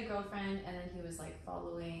 Yeah, he had a girlfriend and then he was like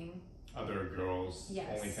following. Other girls'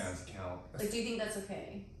 Yes. OnlyFans account. Like, do you think that's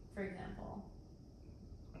okay? For example.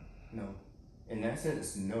 No, in that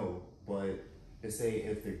sense, no. But to say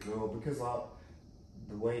if the girl, because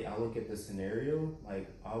the way I look at the scenario, like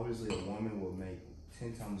obviously a woman will make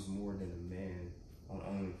 10 times more than a man on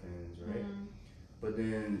OnlyFans, right? But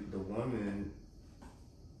then the woman,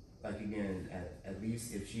 like again, at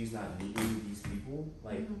least if she's not meeting these people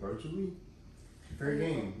like virtually, fair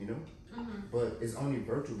game, you know. But it's only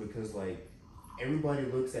virtual because like everybody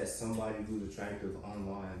looks at somebody who's attractive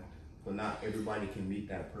online, but not everybody can meet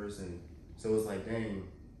that person. So it's like, dang,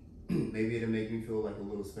 maybe it'll make me feel like a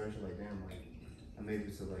little special. Like, damn, like I'm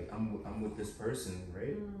able to like I'm with this person,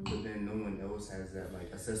 right? But then no one else has that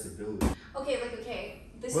like accessibility. Okay,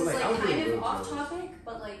 this But, is like, like I was kind really of off jealous. topic,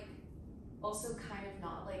 but like also kind of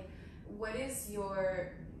not. Like, what is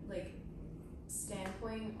your like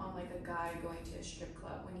standpoint on like a guy going to a strip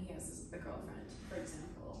club when he has a girlfriend, for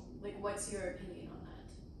example? Like, what's your opinion on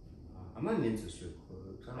that? I'm not into strip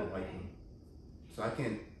clubs. I don't like them, so I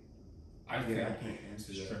can't. I Yeah, think I can't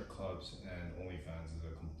answer that. strip clubs and OnlyFans is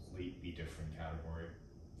a completely different category.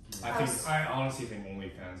 How's- I honestly think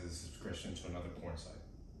OnlyFans is a subscription to another porn site.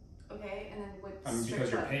 Okay, and then what? I mean, strip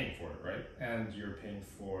because you're club? paying for it, right? And you're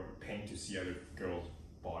paying to see other girls'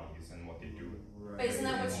 bodies and what they do. Right. But isn't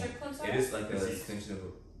that what strip clubs are? It is like an It's- extension of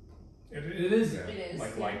a. It is, Yeah. It is,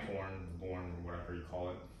 like yeah. light porn, whatever you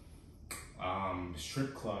call it.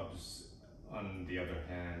 Strip clubs, on the other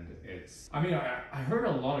hand, it's. I mean, I heard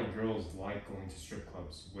a lot of girls like going to strip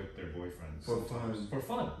clubs with their boyfriends For sometimes. fun. For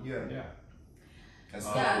fun. Yeah. Yeah. That's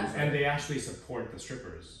Yeah. And they actually support the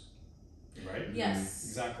strippers, right? Yes.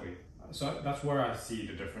 Exactly. So that's where I see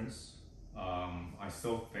the difference. I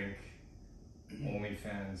still think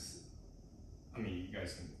OnlyFans. I mean, you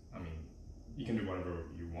guys can. I mean, you can do whatever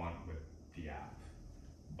you want with the app,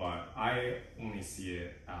 but I only see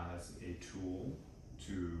it as a tool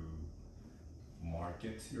to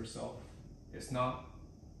market yourself. It's not.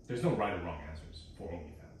 There's no right or wrong answers for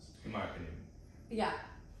OnlyFans, in my opinion. Yeah.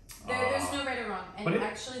 There's no right or wrong. And but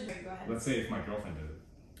actually, go ahead. Let's say if my girlfriend did it.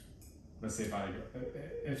 Let's say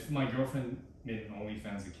if my girlfriend made an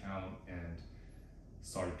OnlyFans account and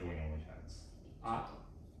started doing OnlyFans,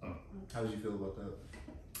 How would you feel about that?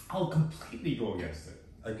 I'll completely go against it.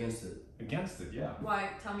 Against it. Against it, yeah. Why?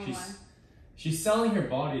 Tell me why. She's selling her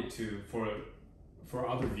body for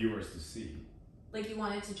other viewers to see. Like you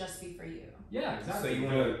want it to just be for you. Yeah, exactly. So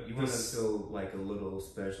you want to feel like a little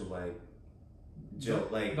special, like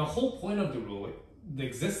joke, like the whole point of the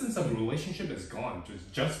existence of a relationship is gone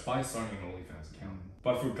just by starting an OnlyFans account.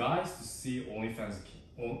 But for guys to see OnlyFans,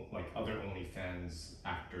 like other OnlyFans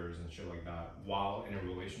actors and shit like that, while in a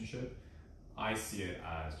relationship, I see it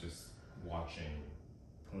as just watching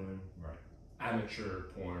porn, right? Amateur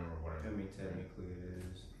porn or whatever. I mean, technically it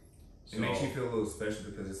is. So, it makes you feel a little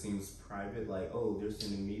special because it seems private. Like, oh, they're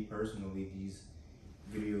sending me personally these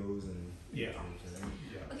videos and yeah.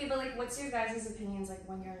 Okay, but like, what's your guys' opinions like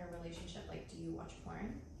when you're in a relationship? Like, do you watch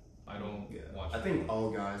porn? I don't watch. I think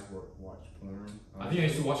all guys watch porn. I think I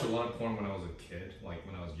used to watch a lot of porn when I was a kid, like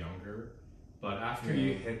when I was younger. But after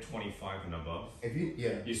you hit 25 and above,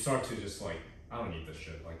 you start to just like, I don't need this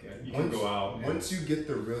shit. Like you can go out. Once you get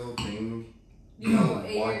the real thing, you You don't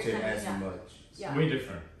know, watch it you're as kinda- much. Yeah. Way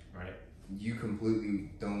different, right? You completely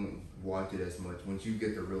don't watch it as much once you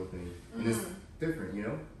get the real thing, and it's different, you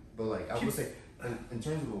know. But like I would say, in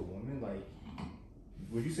terms of a woman, like,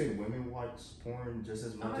 would you say women watch porn just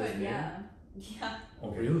as much as men? Yeah.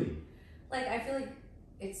 Oh really? Like I feel like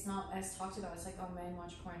it's not as talked about. It's like, oh, men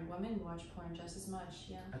watch porn, women watch porn just as much.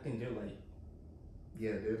 Yeah. I think they're like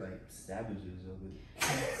savages of it. I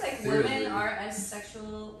think like Seriously. women are as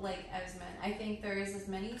sexual like as men. I think there is as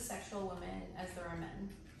many sexual women as there are men.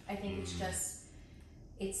 I think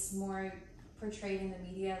it's more portrayed in the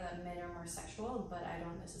media that men are more sexual, but I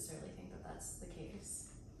don't necessarily think that that's the case.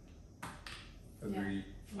 Agreed.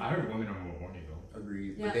 Yeah. I heard women are more horny though.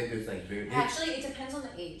 Agreed. Yeah. But there's like very Actually, it depends on the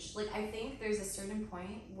age. Like I think there's a certain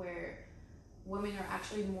point where women are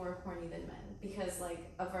actually more horny than men because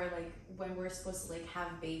like of our like when we're supposed to like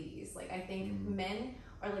have babies. Like I think men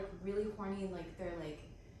are like really horny and like they're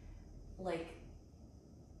like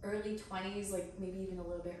early 20s, like maybe even a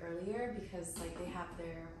little bit earlier because like they have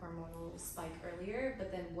their hormonal spike earlier,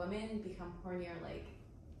 but then women become hornier like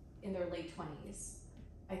in their late 20s.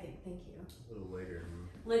 I think. Thank you. a little later.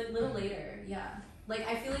 Little later, yeah. Like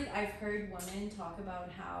I feel like I've heard women talk about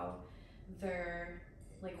how they're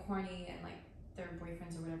like horny and like their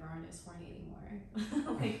boyfriends or whatever aren't as horny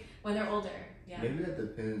anymore. Like when they're older, yeah. Maybe that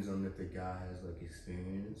depends on if the guy has like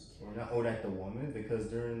experience or not, or like the woman, because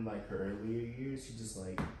during like her earlier years, she just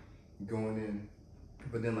like going in,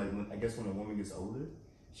 but then like I guess when a woman gets older,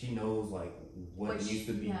 she knows like what needs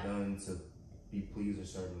to be done to be pleased a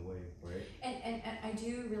certain way, right? And I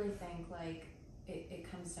do really think like it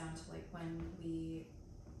comes down to like when we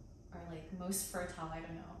are like most fertile. I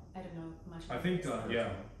don't know much. I think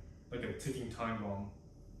like a ticking time bomb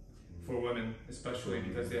for women, especially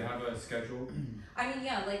because they have a schedule. I mean,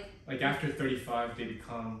 yeah, like after 35, they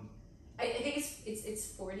become. I think it's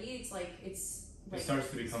 40. It's like it's. Like, it starts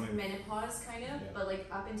to become menopause kind of, but like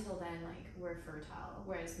up until then, like we're fertile.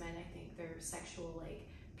 Whereas men, I think their sexual like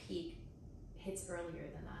peak hits earlier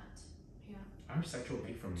than that. Yeah. Our sexual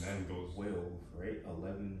peak from men goes 12, right?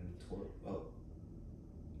 11 and 12. Oh,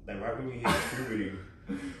 like right when we hit puberty.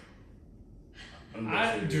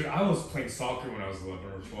 Dude, I was playing soccer when I was 11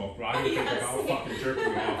 or 12, bro. I didn't think about fucking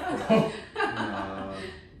jerking off, bro.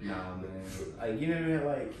 Nah, man. Like, you never had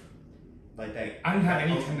like that. I didn't have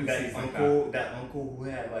any tendencies like that. That uncle who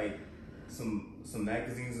had like some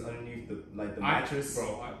magazines underneath the mattress,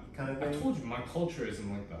 kind of thing. I told you my culture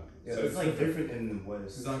isn't like that. Yeah, so it's like different in the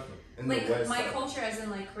West. Exactly. In like the West my culture, as in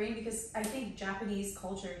like Korean, because I think Japanese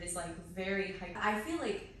culture is like very high. I feel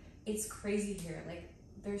like it's crazy here. Like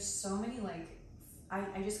there's so many like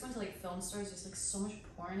I just went to like film stores. There's like so much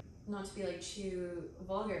porn. Not to be like too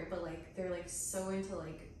vulgar, but like they're like so into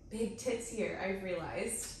like big tits here. I've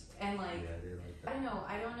realized. And like, I don't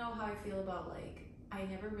know how I feel about like, I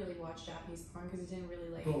never really watched Japanese porn because it didn't really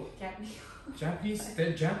like get me.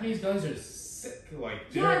 Japanese guys are sick.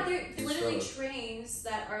 Like they're literally trains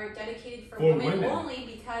that are dedicated for women only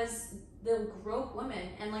because they'll grope women,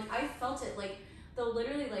 and like I felt it. Like they'll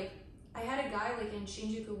literally like. I had a guy like in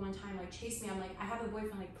Shinjuku one time like chase me. I'm like, I have a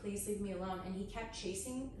boyfriend, like please leave me alone. And he kept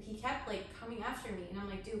like coming after me. And I'm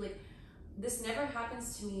like, dude, like this never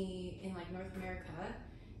happens to me in like North America.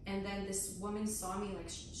 And then this woman saw me like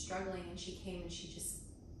struggling, and she came and she just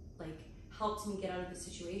like helped me get out of the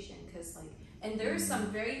situation. Cause like, and there's some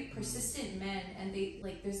very persistent men, and they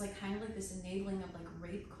like, there's like kind of like this enabling of like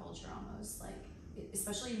rape culture almost, like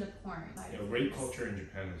especially in the porn. Yeah, rape culture in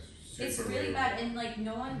Japan is super it's really rare. bad, and like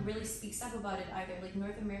no one really speaks up about it either. Like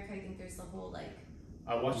North America, I think there's the whole like.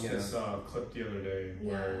 I watched this clip the other day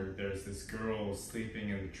where there's this girl sleeping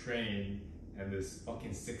in the train, and this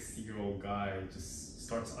fucking 60-year-old guy just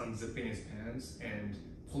starts unzipping his pants and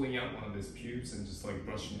pulling out one of his pubes and just like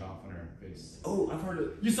brushing it off on her face. Oh, I've heard it.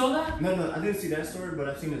 You saw that? No, I didn't see that story, but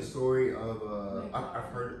I've seen the story of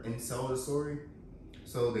I've heard the story.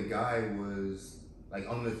 So the guy was like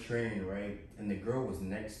on the train, right? And the girl was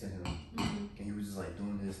next to him, and he was just like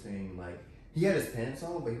doing his thing. Like he had his pants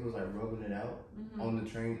on, but he was like rubbing it out on the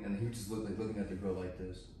train, and he was just looking at the girl like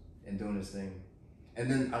this and doing his thing. And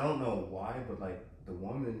then I don't know why, but like the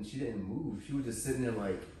woman, she didn't move. She was just sitting there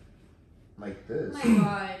like this. Oh my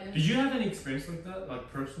god. Did you have any experience like that,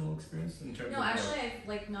 like personal experience in terms No, of? actually, I've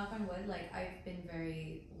like knock on wood, like I've been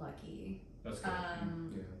very lucky. That's good.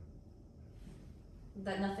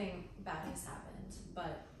 That nothing bad has happened,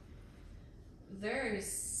 but there's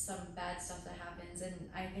some bad stuff that happens, and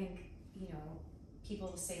I think, you know,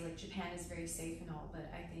 people say like Japan is very safe and all, but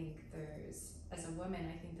I think there's, as a woman,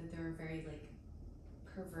 I think that there are very like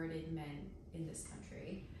perverted men in this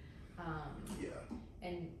country.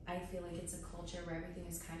 And I feel like it's a culture where everything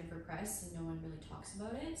is kind of repressed and no one really talks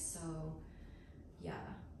about it. So yeah,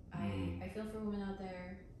 I feel for women out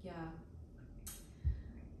there. Yeah,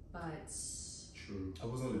 but true. I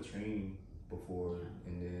was on the train before,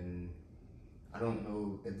 and then I don't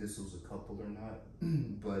know if this was a couple or not,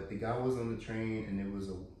 but the guy was on the train, and it was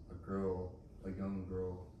a girl, a young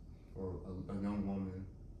girl, or a young woman,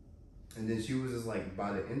 and then she was just like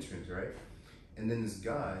by the entrance, right? And then this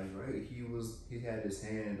guy, right, he had his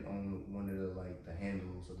hand on one of the like the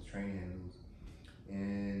handles of the train handles,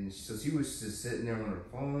 and so she was just sitting there on her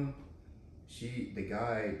phone. The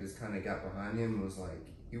guy just kind of got behind him and was like,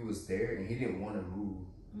 he was there and he didn't want to move,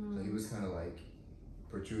 so he was kind of like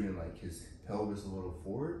protruding like his pelvis a little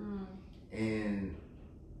forward, and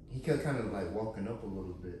he kept kind of like walking up a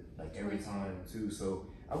little bit like every time too. So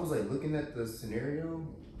I was like looking at the scenario,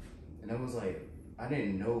 and I was like, I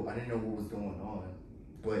didn't know what was going on,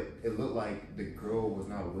 but it looked like the girl was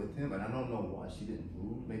not with him, and I don't know why she didn't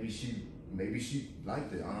move. Maybe she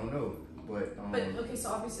liked it. I don't know, but okay,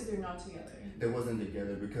 so obviously they're not together. They wasn't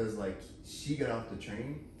together because like she got off the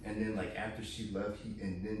train, and then like after she left, he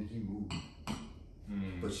moved,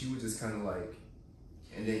 but she was just kind of like,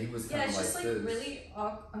 and then he was kind of it's like just like this. really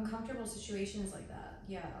uncomfortable situations like that.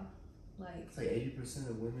 Yeah, like it's like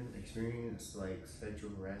 80% of women experience like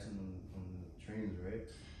sexual harassment on trains, right?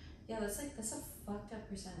 Yeah, that's a fucked up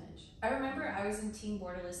percentage. I remember I was in Team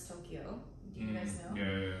Borderless Tokyo. Do you guys know?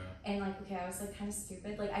 Yeah. And like, okay, I was like kind of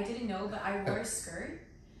stupid. Like I didn't know, but I wore a skirt,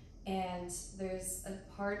 and there's a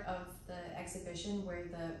part of the exhibition where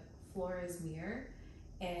the floor is mirror,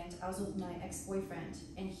 and I was with my ex-boyfriend,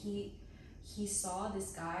 and he saw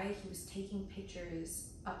this guy. He was taking pictures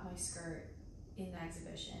up my skirt in the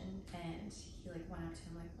exhibition, and he like went up to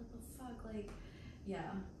him like, what the fuck, like,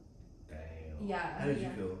 yeah. Damn. Yeah. How did you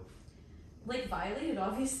feel? Like violated,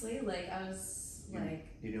 obviously. Like I was like.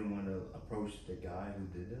 You didn't want to approach the guy who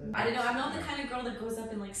did that? I don't know. I'm not the kind of girl that goes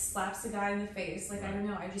up and like slaps the guy in the face. Like I don't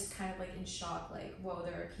know. I just kind of like in shock. Like whoa,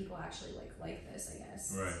 there are people actually like this. I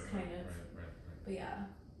guess. Right. Kind of. Right. But yeah.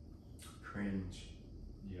 Cringe.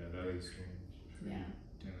 Yeah, that is cringe. Yeah.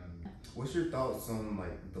 Damn. What's your thoughts on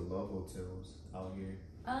like the love hotels out here?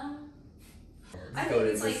 I think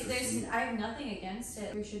it's like I have nothing against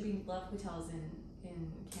it. There should be love hotels in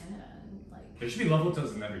Canada, and like There should be love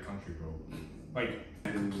hotels in every country, bro. Like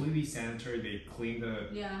completely sanitary. They clean the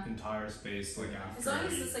entire space like after. As long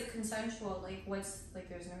as it's like consensual, like what's like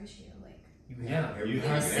there's no issue. Like you have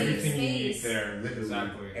everything you need there. Literally,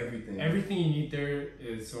 exactly. Everything you need there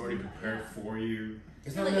is already prepared for you.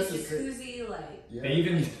 It's not not like a necessary. jacuzzi, like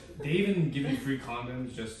They even give you free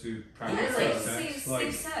condoms just to practice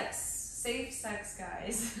like sex. safe sex,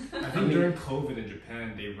 guys. I think during COVID in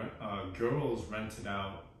Japan, girls rented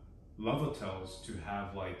out love hotels to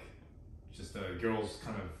have like just girls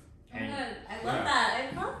kind of hang. I love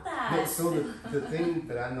that. Yeah, so the thing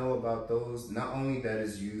that I know about those, not only that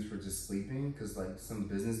is used for just sleeping, because like some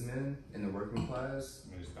businessmen in the working class,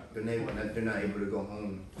 they're not able to go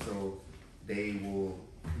home, so they will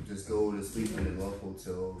just go to sleep in a love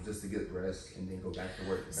hotel just to get rest and then go back to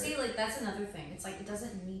work. Right? See, like that's another thing. It's like it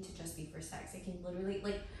doesn't need to just be for sex. It can literally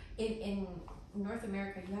like in North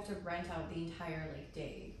America, you have to rent out the entire like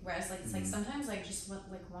day. Whereas like it's like sometimes like just want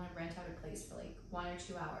to rent out a place for like 1 or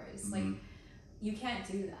 2 hours. Like you can't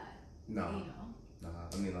do that. No. You know. Nah.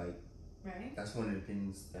 I mean like. Right. That's one of the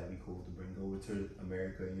things that'd be cool to bring over to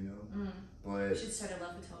America, you know. But we should start a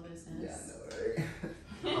love hotel business.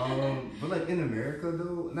 Yeah, I know, right? But like in America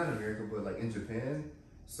though, not America, but like in Japan.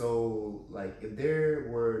 So like if there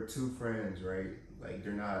were two friends, right? Like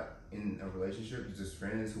they're not in a relationship, it's just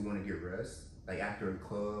friends who want to get rest. Like after a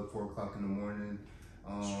club, 4 o'clock in the morning.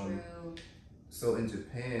 True. So in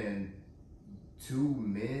Japan, 2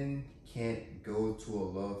 men can't go to a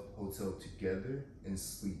love hotel together and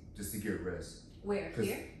sleep just to get rest. Where?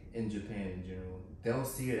 Here? In Japan in general, they'll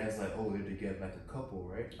see it as like, oh, they're together like a couple,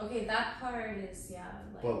 right? Okay, that part is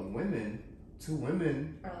like, but women, 2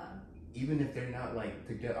 women, are allowed. Even if they're not like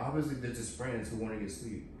together, obviously they're just friends who want to get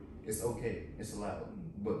sleep. It's okay, it's allowed.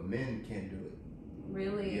 But men can't do it.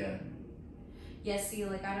 Really? Yeah. Yeah. See,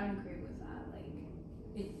 like I don't agree with that.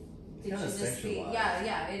 Like it should just be. Sexualized.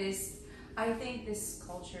 Yeah. It is. I think this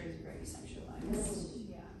culture is very sexualized.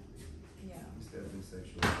 Yeah. It's definitely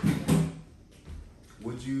sexualized.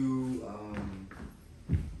 Would you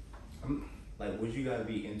would you guys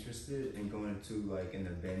be interested in going to like an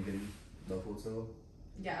abandoned love hotel?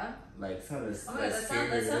 Yeah. Like kind of. Oh my god,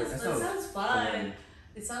 that sounds fun.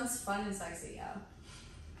 It sounds fun and sexy. Yeah.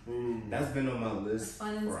 That's been on my list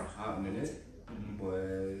for a hot minute,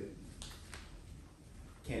 but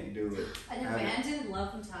can't do it. An abandoned love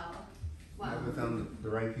hotel. Wow. I haven't found the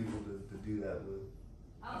right people to do that with.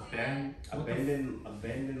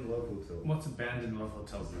 Abandoned love hotel. What's abandoned love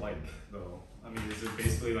hotels like though? I mean, is it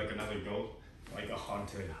basically like another ghost, like a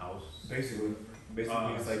haunted house? Basically,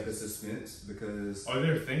 it's like the suspense because. Are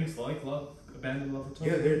there things like abandoned love hotels?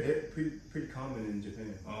 Yeah, they're pretty common in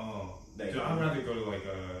Japan. Oh, dude, I'd rather go to like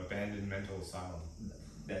a abandoned mental asylum.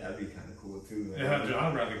 That'd be kind of cool too. Man. Yeah, dude,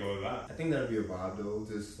 I'd rather go to that. I think that'd be a vibe though.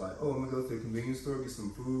 Just like, oh, I'm gonna go to the convenience store, get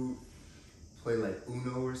some food, play like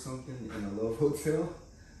Uno or something in a love hotel.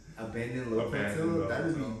 Abandoned love hotel.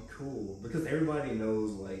 That'd be cool because everybody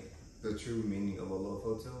knows like the true meaning of a love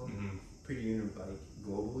hotel. Pretty like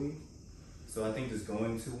globally. So I think just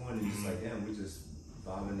going to one and just like, damn, we just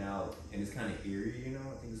bobbing out and it's kind of eerie, you know.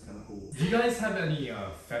 I think it's kind of cool. Do you guys have any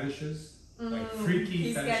fetishes? Like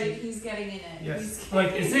freaky fetishes? He's getting in it. Yes.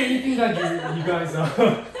 Like, is there anything that you guys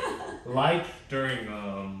like during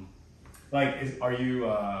are you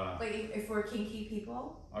like if we're kinky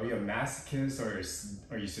people? Are you a masochist or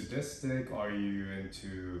are you sadistic? Are you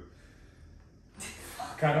into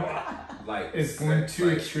kind of like it's going too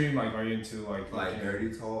extreme? Like, are you into like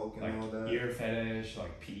dirty talk and like all that? Ear fetish,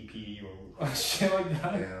 like pee or shit like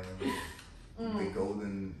that? Yeah. The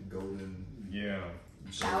golden. Yeah.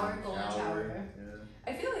 Golden shower. Yeah.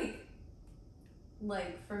 I feel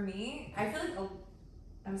like for me, I feel like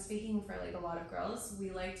I'm speaking for like a lot of girls.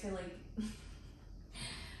 We like to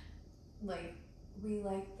we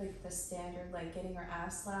like the standard like getting our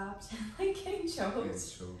ass slapped and like getting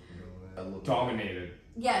choked. Dominated.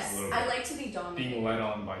 Yes, I like to be dominated. Being led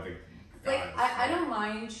on by the guys. Like I don't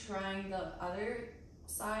mind trying the other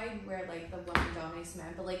side where like the woman dominates the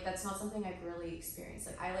man, but like that's not something I've really experienced.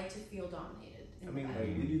 Like I like to feel dominated. I mean,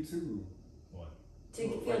 like we do too. What? To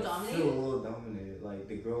feel dominated. Feel a little dominated. Like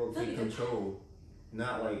the girl take control.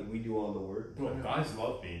 Not like we do all the work. Bro, guys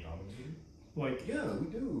love being dominated. Like yeah, we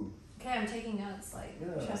do. Okay, I'm taking notes. Like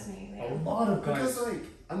trust me. A lot of guys. Because like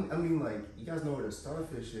I mean like you guys know what a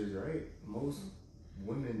starfish is, right? Most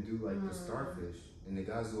women do like the starfish, and the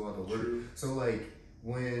guys do all the work. True. So like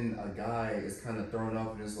when a guy is kind of thrown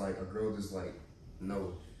off and it's like a girl just like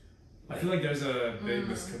no. I feel like there's a big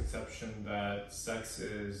misconception that sex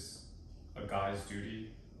is a guy's duty.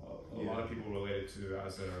 A lot of people relate it to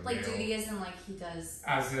as a like male. Duty isn't like he does.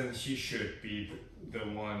 As in he should be the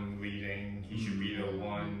one leading. He should be the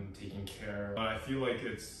one taking care. I feel like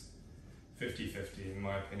it's 50-50 in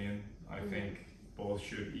my opinion. I think both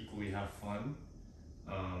should equally have fun.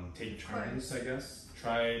 Take turns, I guess.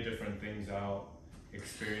 Try different things out.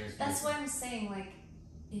 Experience. That's what I'm saying. Like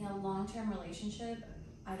in a long-term relationship,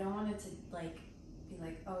 I don't want it to like be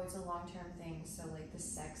like, oh, it's a long-term thing, so like the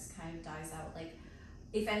sex kind of dies out. Like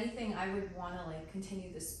if anything, I would want to like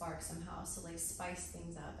continue the spark somehow, so like spice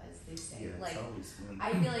things up, as they say. Yeah, like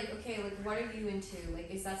I'd be like, okay, like what are you into?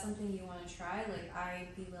 Like, is that something you want to try? Like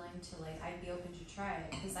I'd be willing to I'd be open to try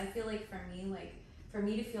it, because I feel like for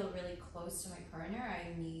me to feel really close to my partner,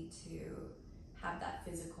 I need to have that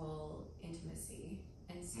physical intimacy,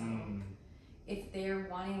 and so if they're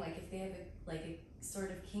wanting, like, if they have a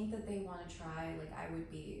sort of kink that they want to try, like, I would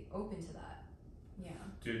be open to that. Yeah.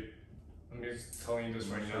 Dude, I'm just telling you this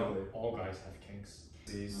right now. All guys have kinks.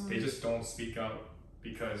 They just don't speak out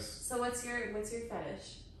because. So what's your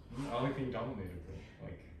fetish? I like being dominated, bro.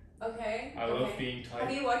 Like. Okay. I love being tight.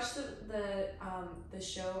 Have you watched the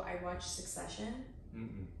show? I watched Succession.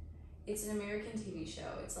 Mm-mm. It's an American TV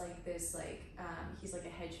show. It's like this, like, he's like a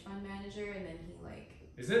hedge fund manager, and then he like.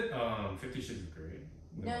 Is it 50 Shades of Grey?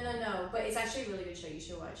 No. But it's actually a really good show. You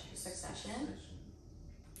should watch Succession.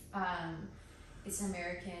 It's an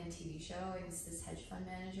American TV show, and it's this hedge fund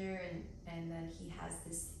manager, and then he has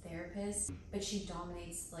this therapist, but she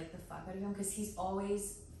dominates like the fuck out of him because he's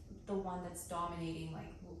always the one that's dominating,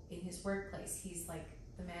 like in his workplace. He's like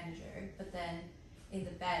the manager, but then in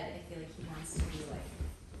the bed, I feel like he wants to be like.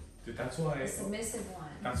 Dude, that's why. A submissive one.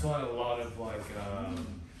 That's why a lot of like.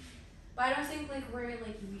 But I don't think like we're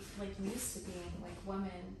like used to being like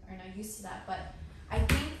women are not used to that. But I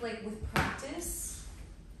think like with practice.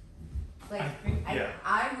 Like,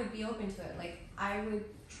 I would be open to it. Like, I would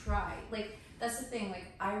try. Like, that's the thing. Like,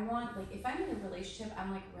 I want, like, if I'm in a relationship,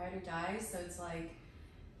 I'm, like, ride or die. So it's, like,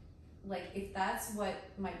 if that's what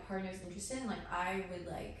my partner's interested in, like, I would,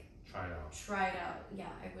 like... Try it out. Yeah,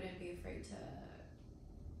 I wouldn't be afraid to...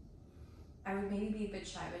 I would maybe be a bit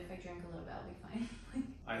shy, but if I drink a little bit, I'll be fine.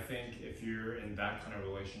 I think if you're in that kind of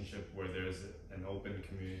relationship where there's an open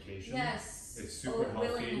communication... Yes. It's super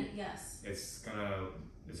healthy. Yes.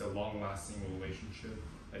 It's a long-lasting relationship.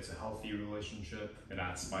 It's a healthy relationship. It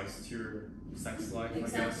adds spice to your sex life,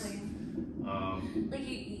 exactly. I guess. Like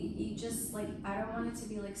you just like I don't want it to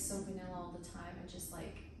be like so vanilla all the time. It just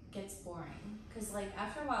like gets boring. Cause like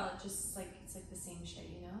after a while, it just like it's like the same shit,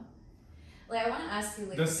 you know. Like I want to ask you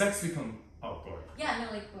like. Does sex become? Oh, go ahead. Yeah,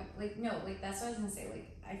 no, that's what I was gonna say. Like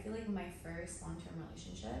I feel like my first long-term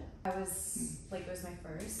relationship, it was my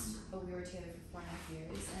first, but we were together for 4.5 years,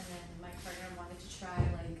 and then my partner wanted to try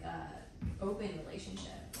like open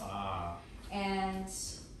relationship. And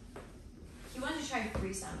he wanted to try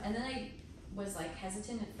threesome, and then I was like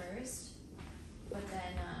hesitant at first, but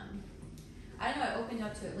then I don't know. I opened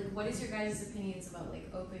up to it. Like, what is your guys' opinions about like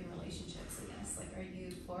open relationships? I guess like, are you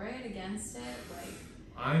for it, against it, like?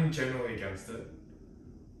 I'm generally against it.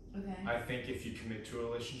 Okay. I think if you commit to a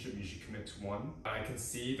relationship, you should commit to one. I can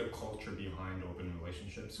see the culture behind open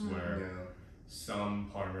relationships where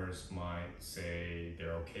some partners might say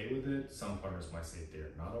they're okay with it, some partners might say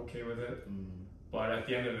they're not okay with it. But at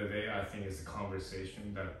the end of the day, I think it's a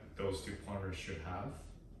conversation that those two partners should have.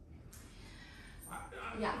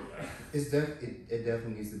 Yeah. It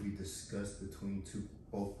definitely needs to be discussed between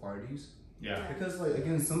both parties. Yeah. Because like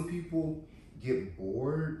again, some people get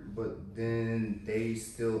bored, but then they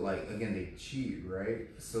still like again they cheat, right?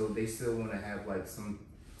 So they still want to have like some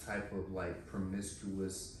type of like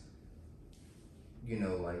promiscuous, you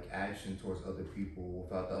know, like action towards other people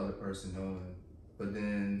without the other person knowing. But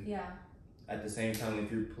then at the same time,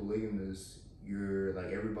 if you're polygamous, you're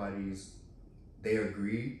like they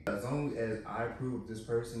agree as long as I approve this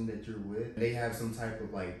person that you're with, they have some type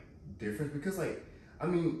of like difference. Because like I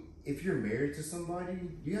mean, if you're married to somebody,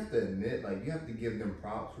 you have to admit, like, you have to give them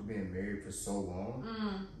props for being married for so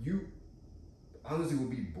long. You honestly will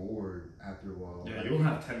be bored after a while. Yeah, like, you'll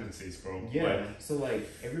have tendencies, bro. Yeah. Like, so, like,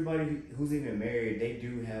 everybody who's even married, they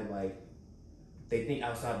do have, like, they think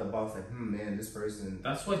outside the box, like, man, this person.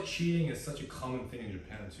 That's why cheating is such a common thing in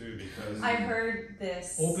Japan, too, because I've heard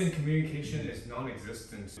this. Open communication is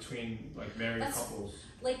non-existent between, like, married couples.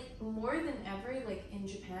 Like, more than ever, like, in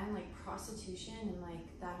Japan, like, prostitution and,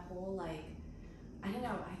 like, that whole, like, I don't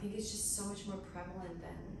know, I think it's just so much more prevalent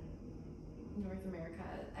than North America,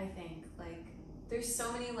 I think. Like, there's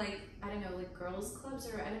so many, like, I don't know, like, girls' clubs,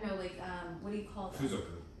 or I don't know, like, what do you call them?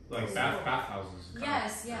 Fuzoku. Like, bathhouses.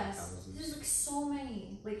 Yes. There's, like, so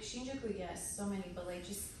many. Like, Shinjuku, yes, so many, but, like,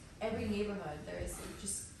 just every neighborhood, there's, like,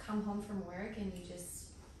 just come home from work and you just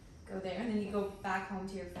go there, and then you go back home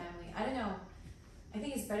to your family. I don't know. I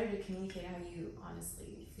think it's better to communicate how you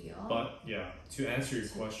honestly feel. But yeah, to answer your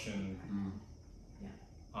question,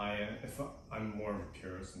 I'm more of a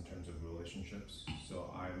purist in terms of relationships, so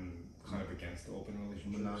I'm kind of against the open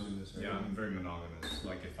relationships. Monogamous, right? Yeah, I'm very monogamous.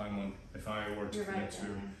 Like if I were to commit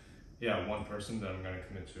to one person, then I'm gonna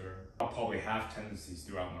commit to her. I'll probably have tendencies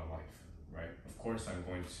throughout my life, right? Of course, I'm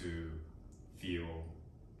going to feel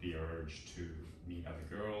the urge to meet other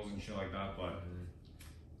girls and shit like that, but.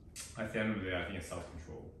 At the end of the day, I think it's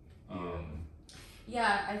self-control.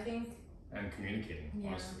 I think. And communicating,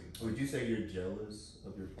 honestly. Would you say you're jealous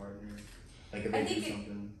of your partner? Like if they do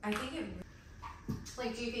something? I think it.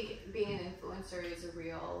 Like, do you think being an influencer is a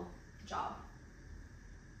real job?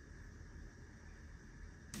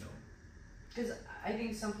 Because I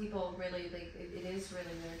think some people really like it is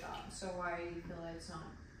really their job. So why do you feel like it's not?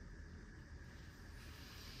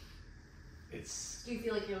 It's. Do you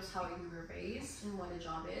feel like it was how you were raised and what a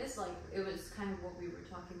job is? Like it was kind of what we were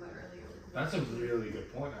talking about earlier. Like, That's a really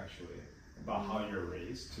good point, actually, about how you're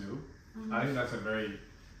raised too. I think that's a very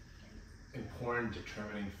important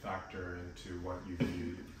determining factor into what you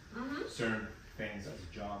view certain things as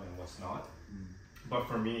a job and what's not. But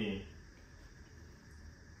for me,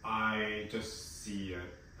 I just see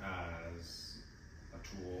it as a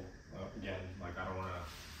tool. Again, like I don't want to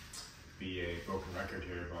be a broken record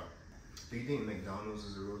here, but do you think McDonald's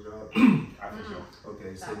is a real job? I think so.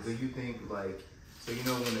 Okay, so do you think like, so you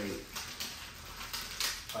know when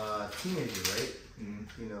teenagers, right?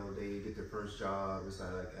 You know, they get their first job, it's like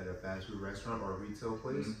at a fast food restaurant or a retail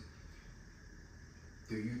place.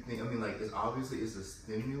 Do you think, I mean like, it's obviously it's a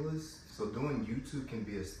stimulus, so doing YouTube can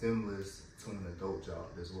be a stimulus to an adult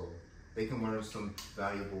job as well. They can learn some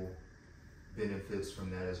valuable benefits from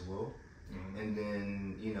that as well. And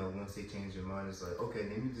then, you know, once they change their mind, it's like, okay,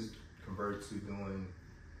 let me just convert to doing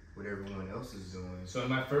what everyone else is doing. So in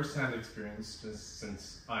my first-hand experience, just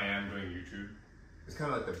since I am doing YouTube, it's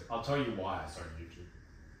kind of like I'll tell you why I started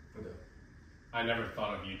YouTube. Okay. I never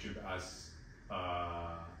thought of YouTube as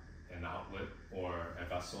an outlet or a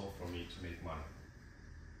vessel for me to make money.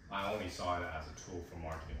 I only saw it as a tool for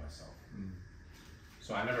marketing myself.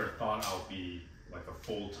 So I never thought I would be like a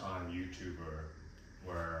full-time YouTuber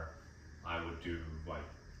where I would do like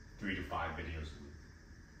 3 to 5 videos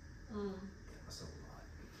a week. That's a lot.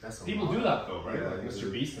 That's a People lot. do that though, right? Yeah, like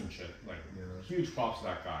Mr. Beast and shit. Like huge props to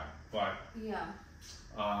that guy. But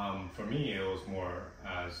for me, it was more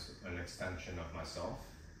as an extension of myself.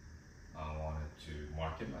 I wanted to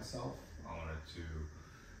market myself. I wanted to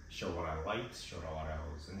show what I liked, show what I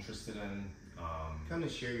was interested in. Kind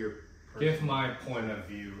of share your give my point of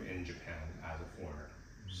view in Japan as a foreigner.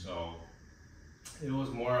 So it was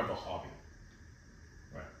more of a hobby,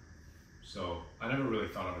 right? So I never really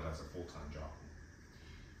thought of it as a full-time job.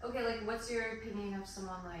 Okay, like what's your opinion of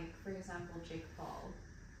someone like, for example, Jake Paul?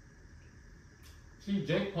 See,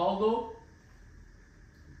 Jake Paul though,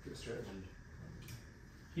 good strategy.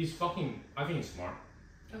 He's fucking, I think he's smart.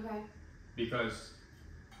 Okay. Because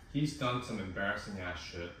he's done some embarrassing ass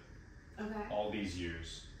shit all these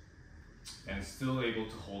years and still able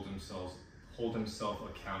to hold himself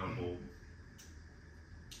accountable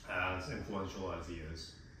as influential as he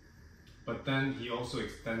is. But then he also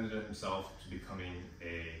extended himself to becoming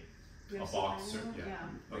a boxer,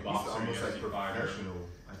 a boxer, almost like fighter, professional,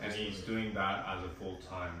 and he's doing that as a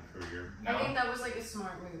full-time career now. I think that was like a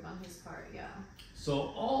smart move on his part,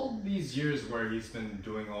 So all these years where he's been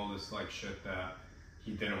doing all this like shit that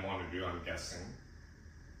he didn't want to do, I'm guessing,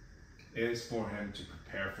 is for him to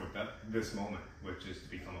prepare for this moment, which is to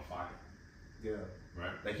become a fighter. Yeah.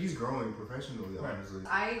 Right? Like he's growing professionally, honestly.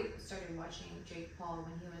 I started watching Jake Paul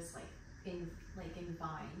when he was in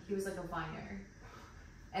Vine. He was like a Viner.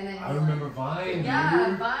 And then I remember Vine.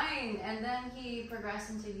 Yeah, Vine. And then he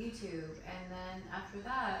progressed into YouTube. And then after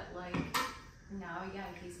that, like now,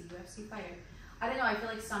 he's a UFC fighter. I don't know, I feel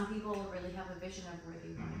like some people really have a vision of where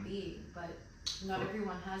they want to be, but not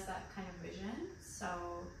everyone has that kind of vision. So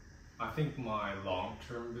I think my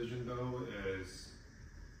long-term vision though is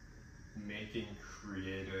making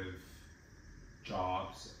creative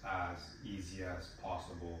jobs as easy as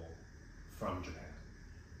possible from Japan.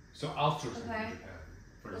 So outsourcing from Japan.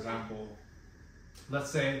 For example, let's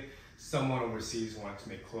say someone overseas wants to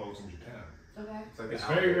make clothes in Japan. It's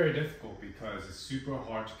very, very difficult because it's super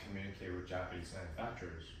hard to communicate with Japanese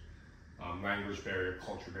manufacturers. Language barrier,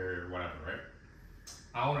 culture barrier, whatever, right?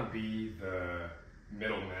 I want to be the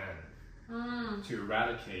middleman to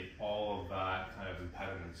eradicate all of that kind of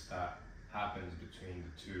impediments that happens between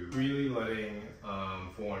the two. Really letting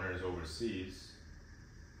foreigners overseas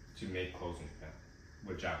to make clothes in Japan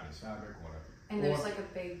with Japanese fabric, whatever. And there's like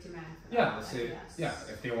a big demand for that. Yeah, let's say,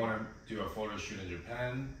 if they want to do a photo shoot in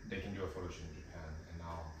Japan, they can do a photo shoot in Japan and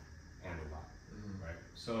I'll handle that, right?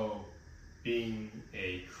 So being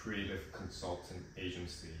a creative consultant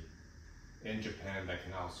agency in Japan that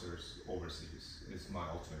can outsource overseas is my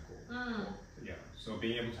ultimate goal. Yeah, so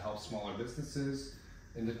being able to help smaller businesses,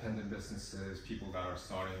 independent businesses, people that are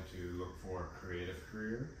starting to look for a creative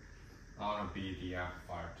career, I want to be the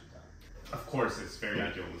amplifier to that. Of course, it's very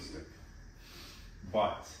idealistic,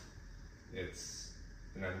 but it's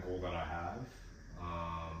an end goal that I have.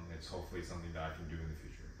 It's hopefully something that I can do in the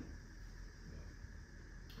future.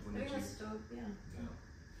 When did you,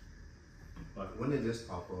 But when did this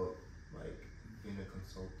pop up? Like being a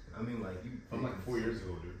consultant? I mean, like you from like 4 years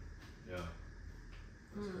ago, dude. Yeah.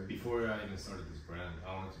 Before I even started this brand,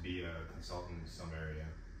 I wanted to be a consultant in some area.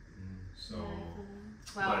 So,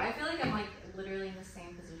 wow, I feel like I'm like literally in the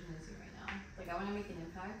same position as you right now. Like I want to make an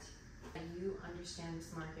impact. And you understand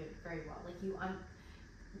this market very well. Like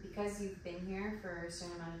because you've been here for a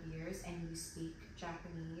certain amount of years and you speak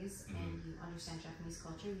Japanese and you understand Japanese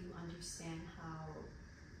culture, you understand how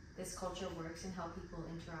this culture works and how people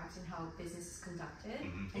interact and how business is conducted.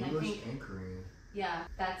 And English I think, and Korean. yeah,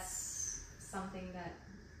 that's something that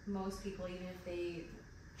most people, even if they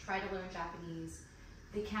try to learn Japanese,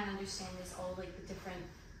 they can't understand is all like the different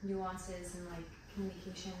nuances and like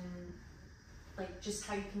communication, like just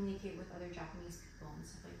how you communicate with other Japanese people and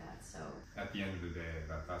stuff like that. So at the end of the day,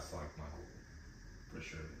 that's like my goal, for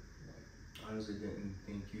sure. I honestly didn't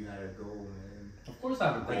think you had a goal, man. Of course I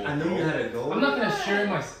have a goal. Like, I know you had a goal. I'm not gonna share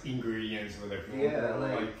my ingredients with everyone. Yeah,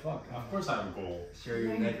 like fuck. Of course I have a goal. Share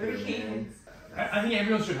your nectar, man. I think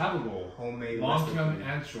everyone should have a goal. Homemade long term recipe.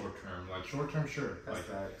 and short term. Like short term, sure. That's like,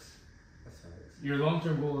 facts. That's facts. Your long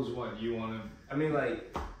term goal is what? You wanna I mean,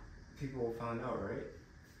 like, people will find out, right?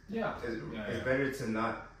 Yeah. It's better to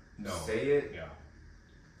not say it. Yeah.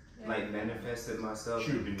 Like manifest it myself.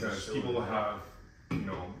 True, because people will have,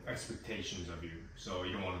 expectations of you. So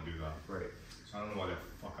you don't want to do that. Right. So I don't know why the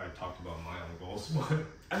fuck I talked about my own goals, but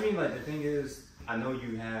I mean, like, the thing is, I know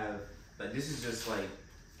you have, like, this is just like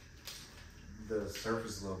the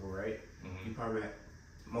surface level, right? You probably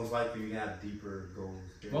most likely you have deeper goals.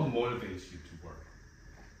 What motivates you to work?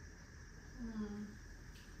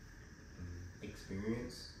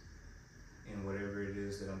 Experience in whatever it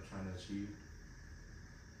is that I'm trying to achieve.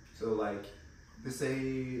 So like, let's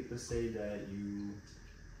say that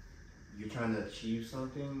you're trying to achieve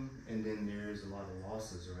something and then there's a lot of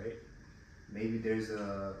losses, right? Maybe there's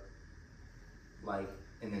an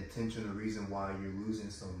intentional reason why you're losing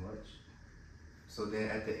so much. So then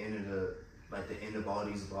at the end of all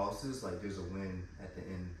these losses, like there's a win at the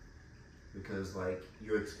end, because like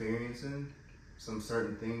you're experiencing some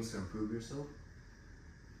certain things to improve yourself,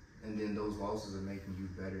 and then those losses are making you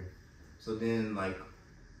better. So then like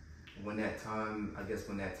when that time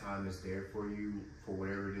is there for you, for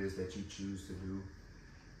whatever it is that you choose to do,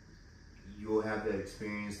 you'll have that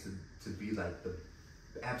experience to be like the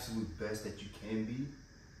absolute best that you can be.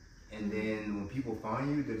 And then when people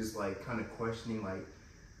find you, they're just like kind of questioning like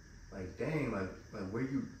dang, like where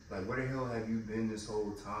the hell have you been this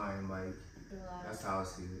whole time? Like, that's how I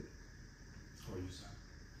see it. What you say?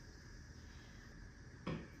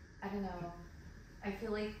 I don't know. I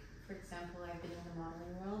feel like, for example, I've been in the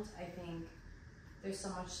modeling world. I think there's so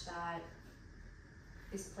much that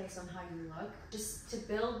is placed on how you look. Just to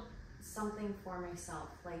build something for myself,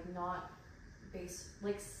 like not based,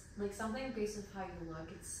 like something based on how you look.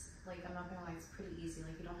 It's like, I'm not gonna lie, it's pretty easy.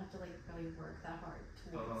 Like you don't have to like really work that hard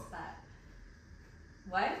towards that.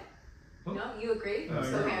 What? Huh? No, you agree? No,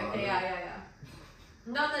 okay, yeah.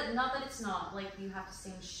 Not that it's not like you have to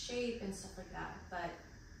stay in shape and stuff like that, but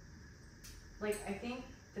like I think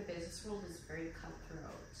the business world is very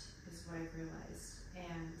cutthroat, is what I've realized.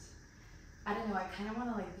 And I don't know, I kind of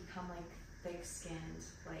want to like become like thick-skinned.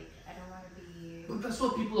 Like I don't want to be. But that's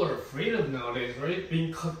what people are afraid of nowadays, right?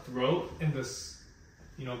 Being cutthroat in this,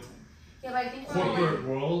 Yeah, but I think corporate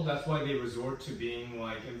world. That's why they resort to being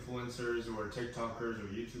like influencers or TikTokers or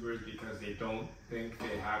YouTubers, because they don't think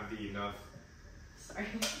they have the enough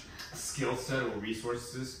skill set or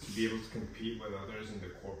resources to be able to compete with others in the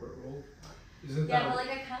corporate world. Isn't that? Yeah, but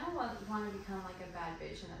like I kind of want to become like a bad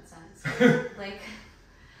bitch in that sense.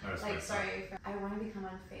 I want to become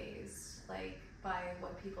unfazed, like by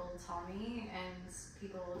what people tell me, and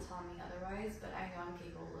people will tell me otherwise, but I know I'm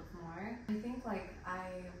capable of more. I think like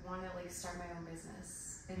I want to like start my own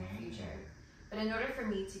business in the future, but in order for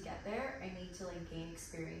me to get there, I need to like gain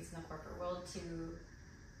experience in the corporate world to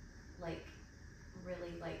like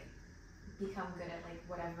really like become good at like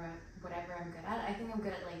whatever I'm good at. I think I'm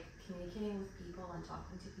good at like communicating with people and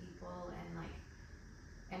talking to people and like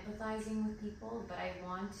empathizing with people, but I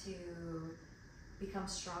want to become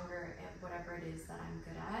stronger at whatever it is that I'm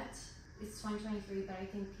good at. It's 2023, but I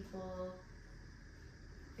think people,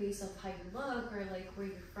 based off how you look or like where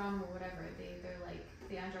you're from or whatever,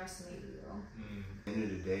 they underestimate you. At the end of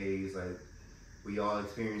the day, it's like we all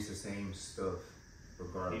experience the same stuff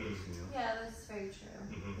regardless, you know? Yeah, that's very true.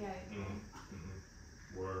 Yeah, I agree.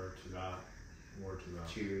 Word to that.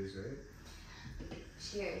 Cheers, right?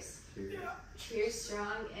 Cheers. Cheers. Yeah. Cheers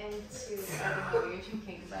strong and to I don't know what you're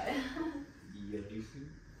drinking, but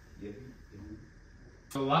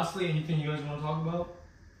So lastly, anything you guys want to talk about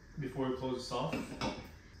before we close this off?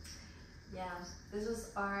 Yeah, this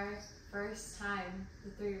was our first time,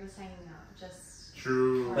 the three of us hanging out, just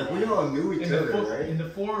True. Like we all knew each other, right? In the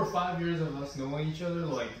 4 or 5 years of us knowing each other,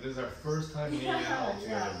 like this is our first time hanging out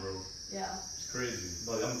together, bro. Yeah. It's crazy.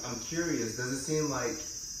 But I'm curious. Does it seem like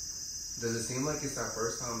it's our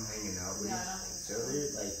first time hanging out with No, I don't think each so. other?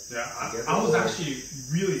 Like Yeah, I was actually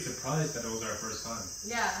really surprised that it was our first time.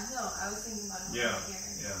 Yeah, no, I was thinking about it Yeah,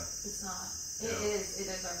 here. yeah. It's not. Yeah. It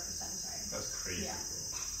is our first time, sorry. That's crazy, Yeah. bro.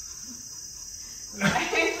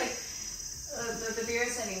 Right? Like, the beer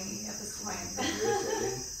is setting me at this point.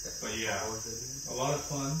 But yeah, a lot of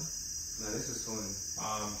fun. No, this is fun.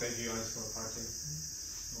 Thank you guys for partaking.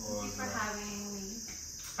 Thank you for having me.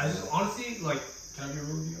 I just honestly like. Can I be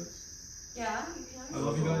real with you guys? Yeah, you can. I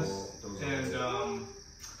love you guys, Those and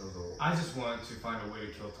old. I just wanted to find a way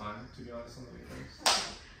to kill time. To be honest, on the weekends,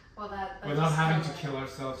 Well, that without just having to sounds kill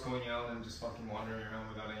ourselves, going out and just fucking wandering around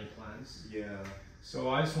without any plans. Yeah. So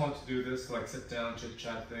I just want to do this like sit down, chit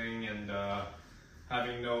chat thing, and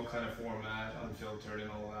having no kind of format, unfiltered,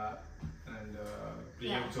 and all that, and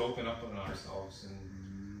being able to open up on ourselves,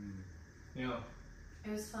 and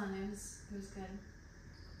It was fun. It was good.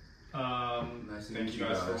 Nice to thank meet you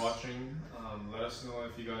guys for guys. watching. Let us know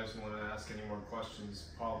if you guys want to ask any more questions.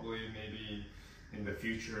 Probably, maybe in the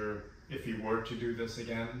future, if you were to do this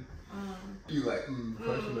again. You like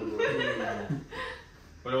questionable.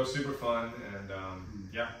 But it was super fun, and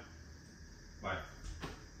yeah. Bye.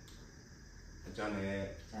 Johnny.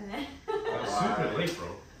 That was super late, bro.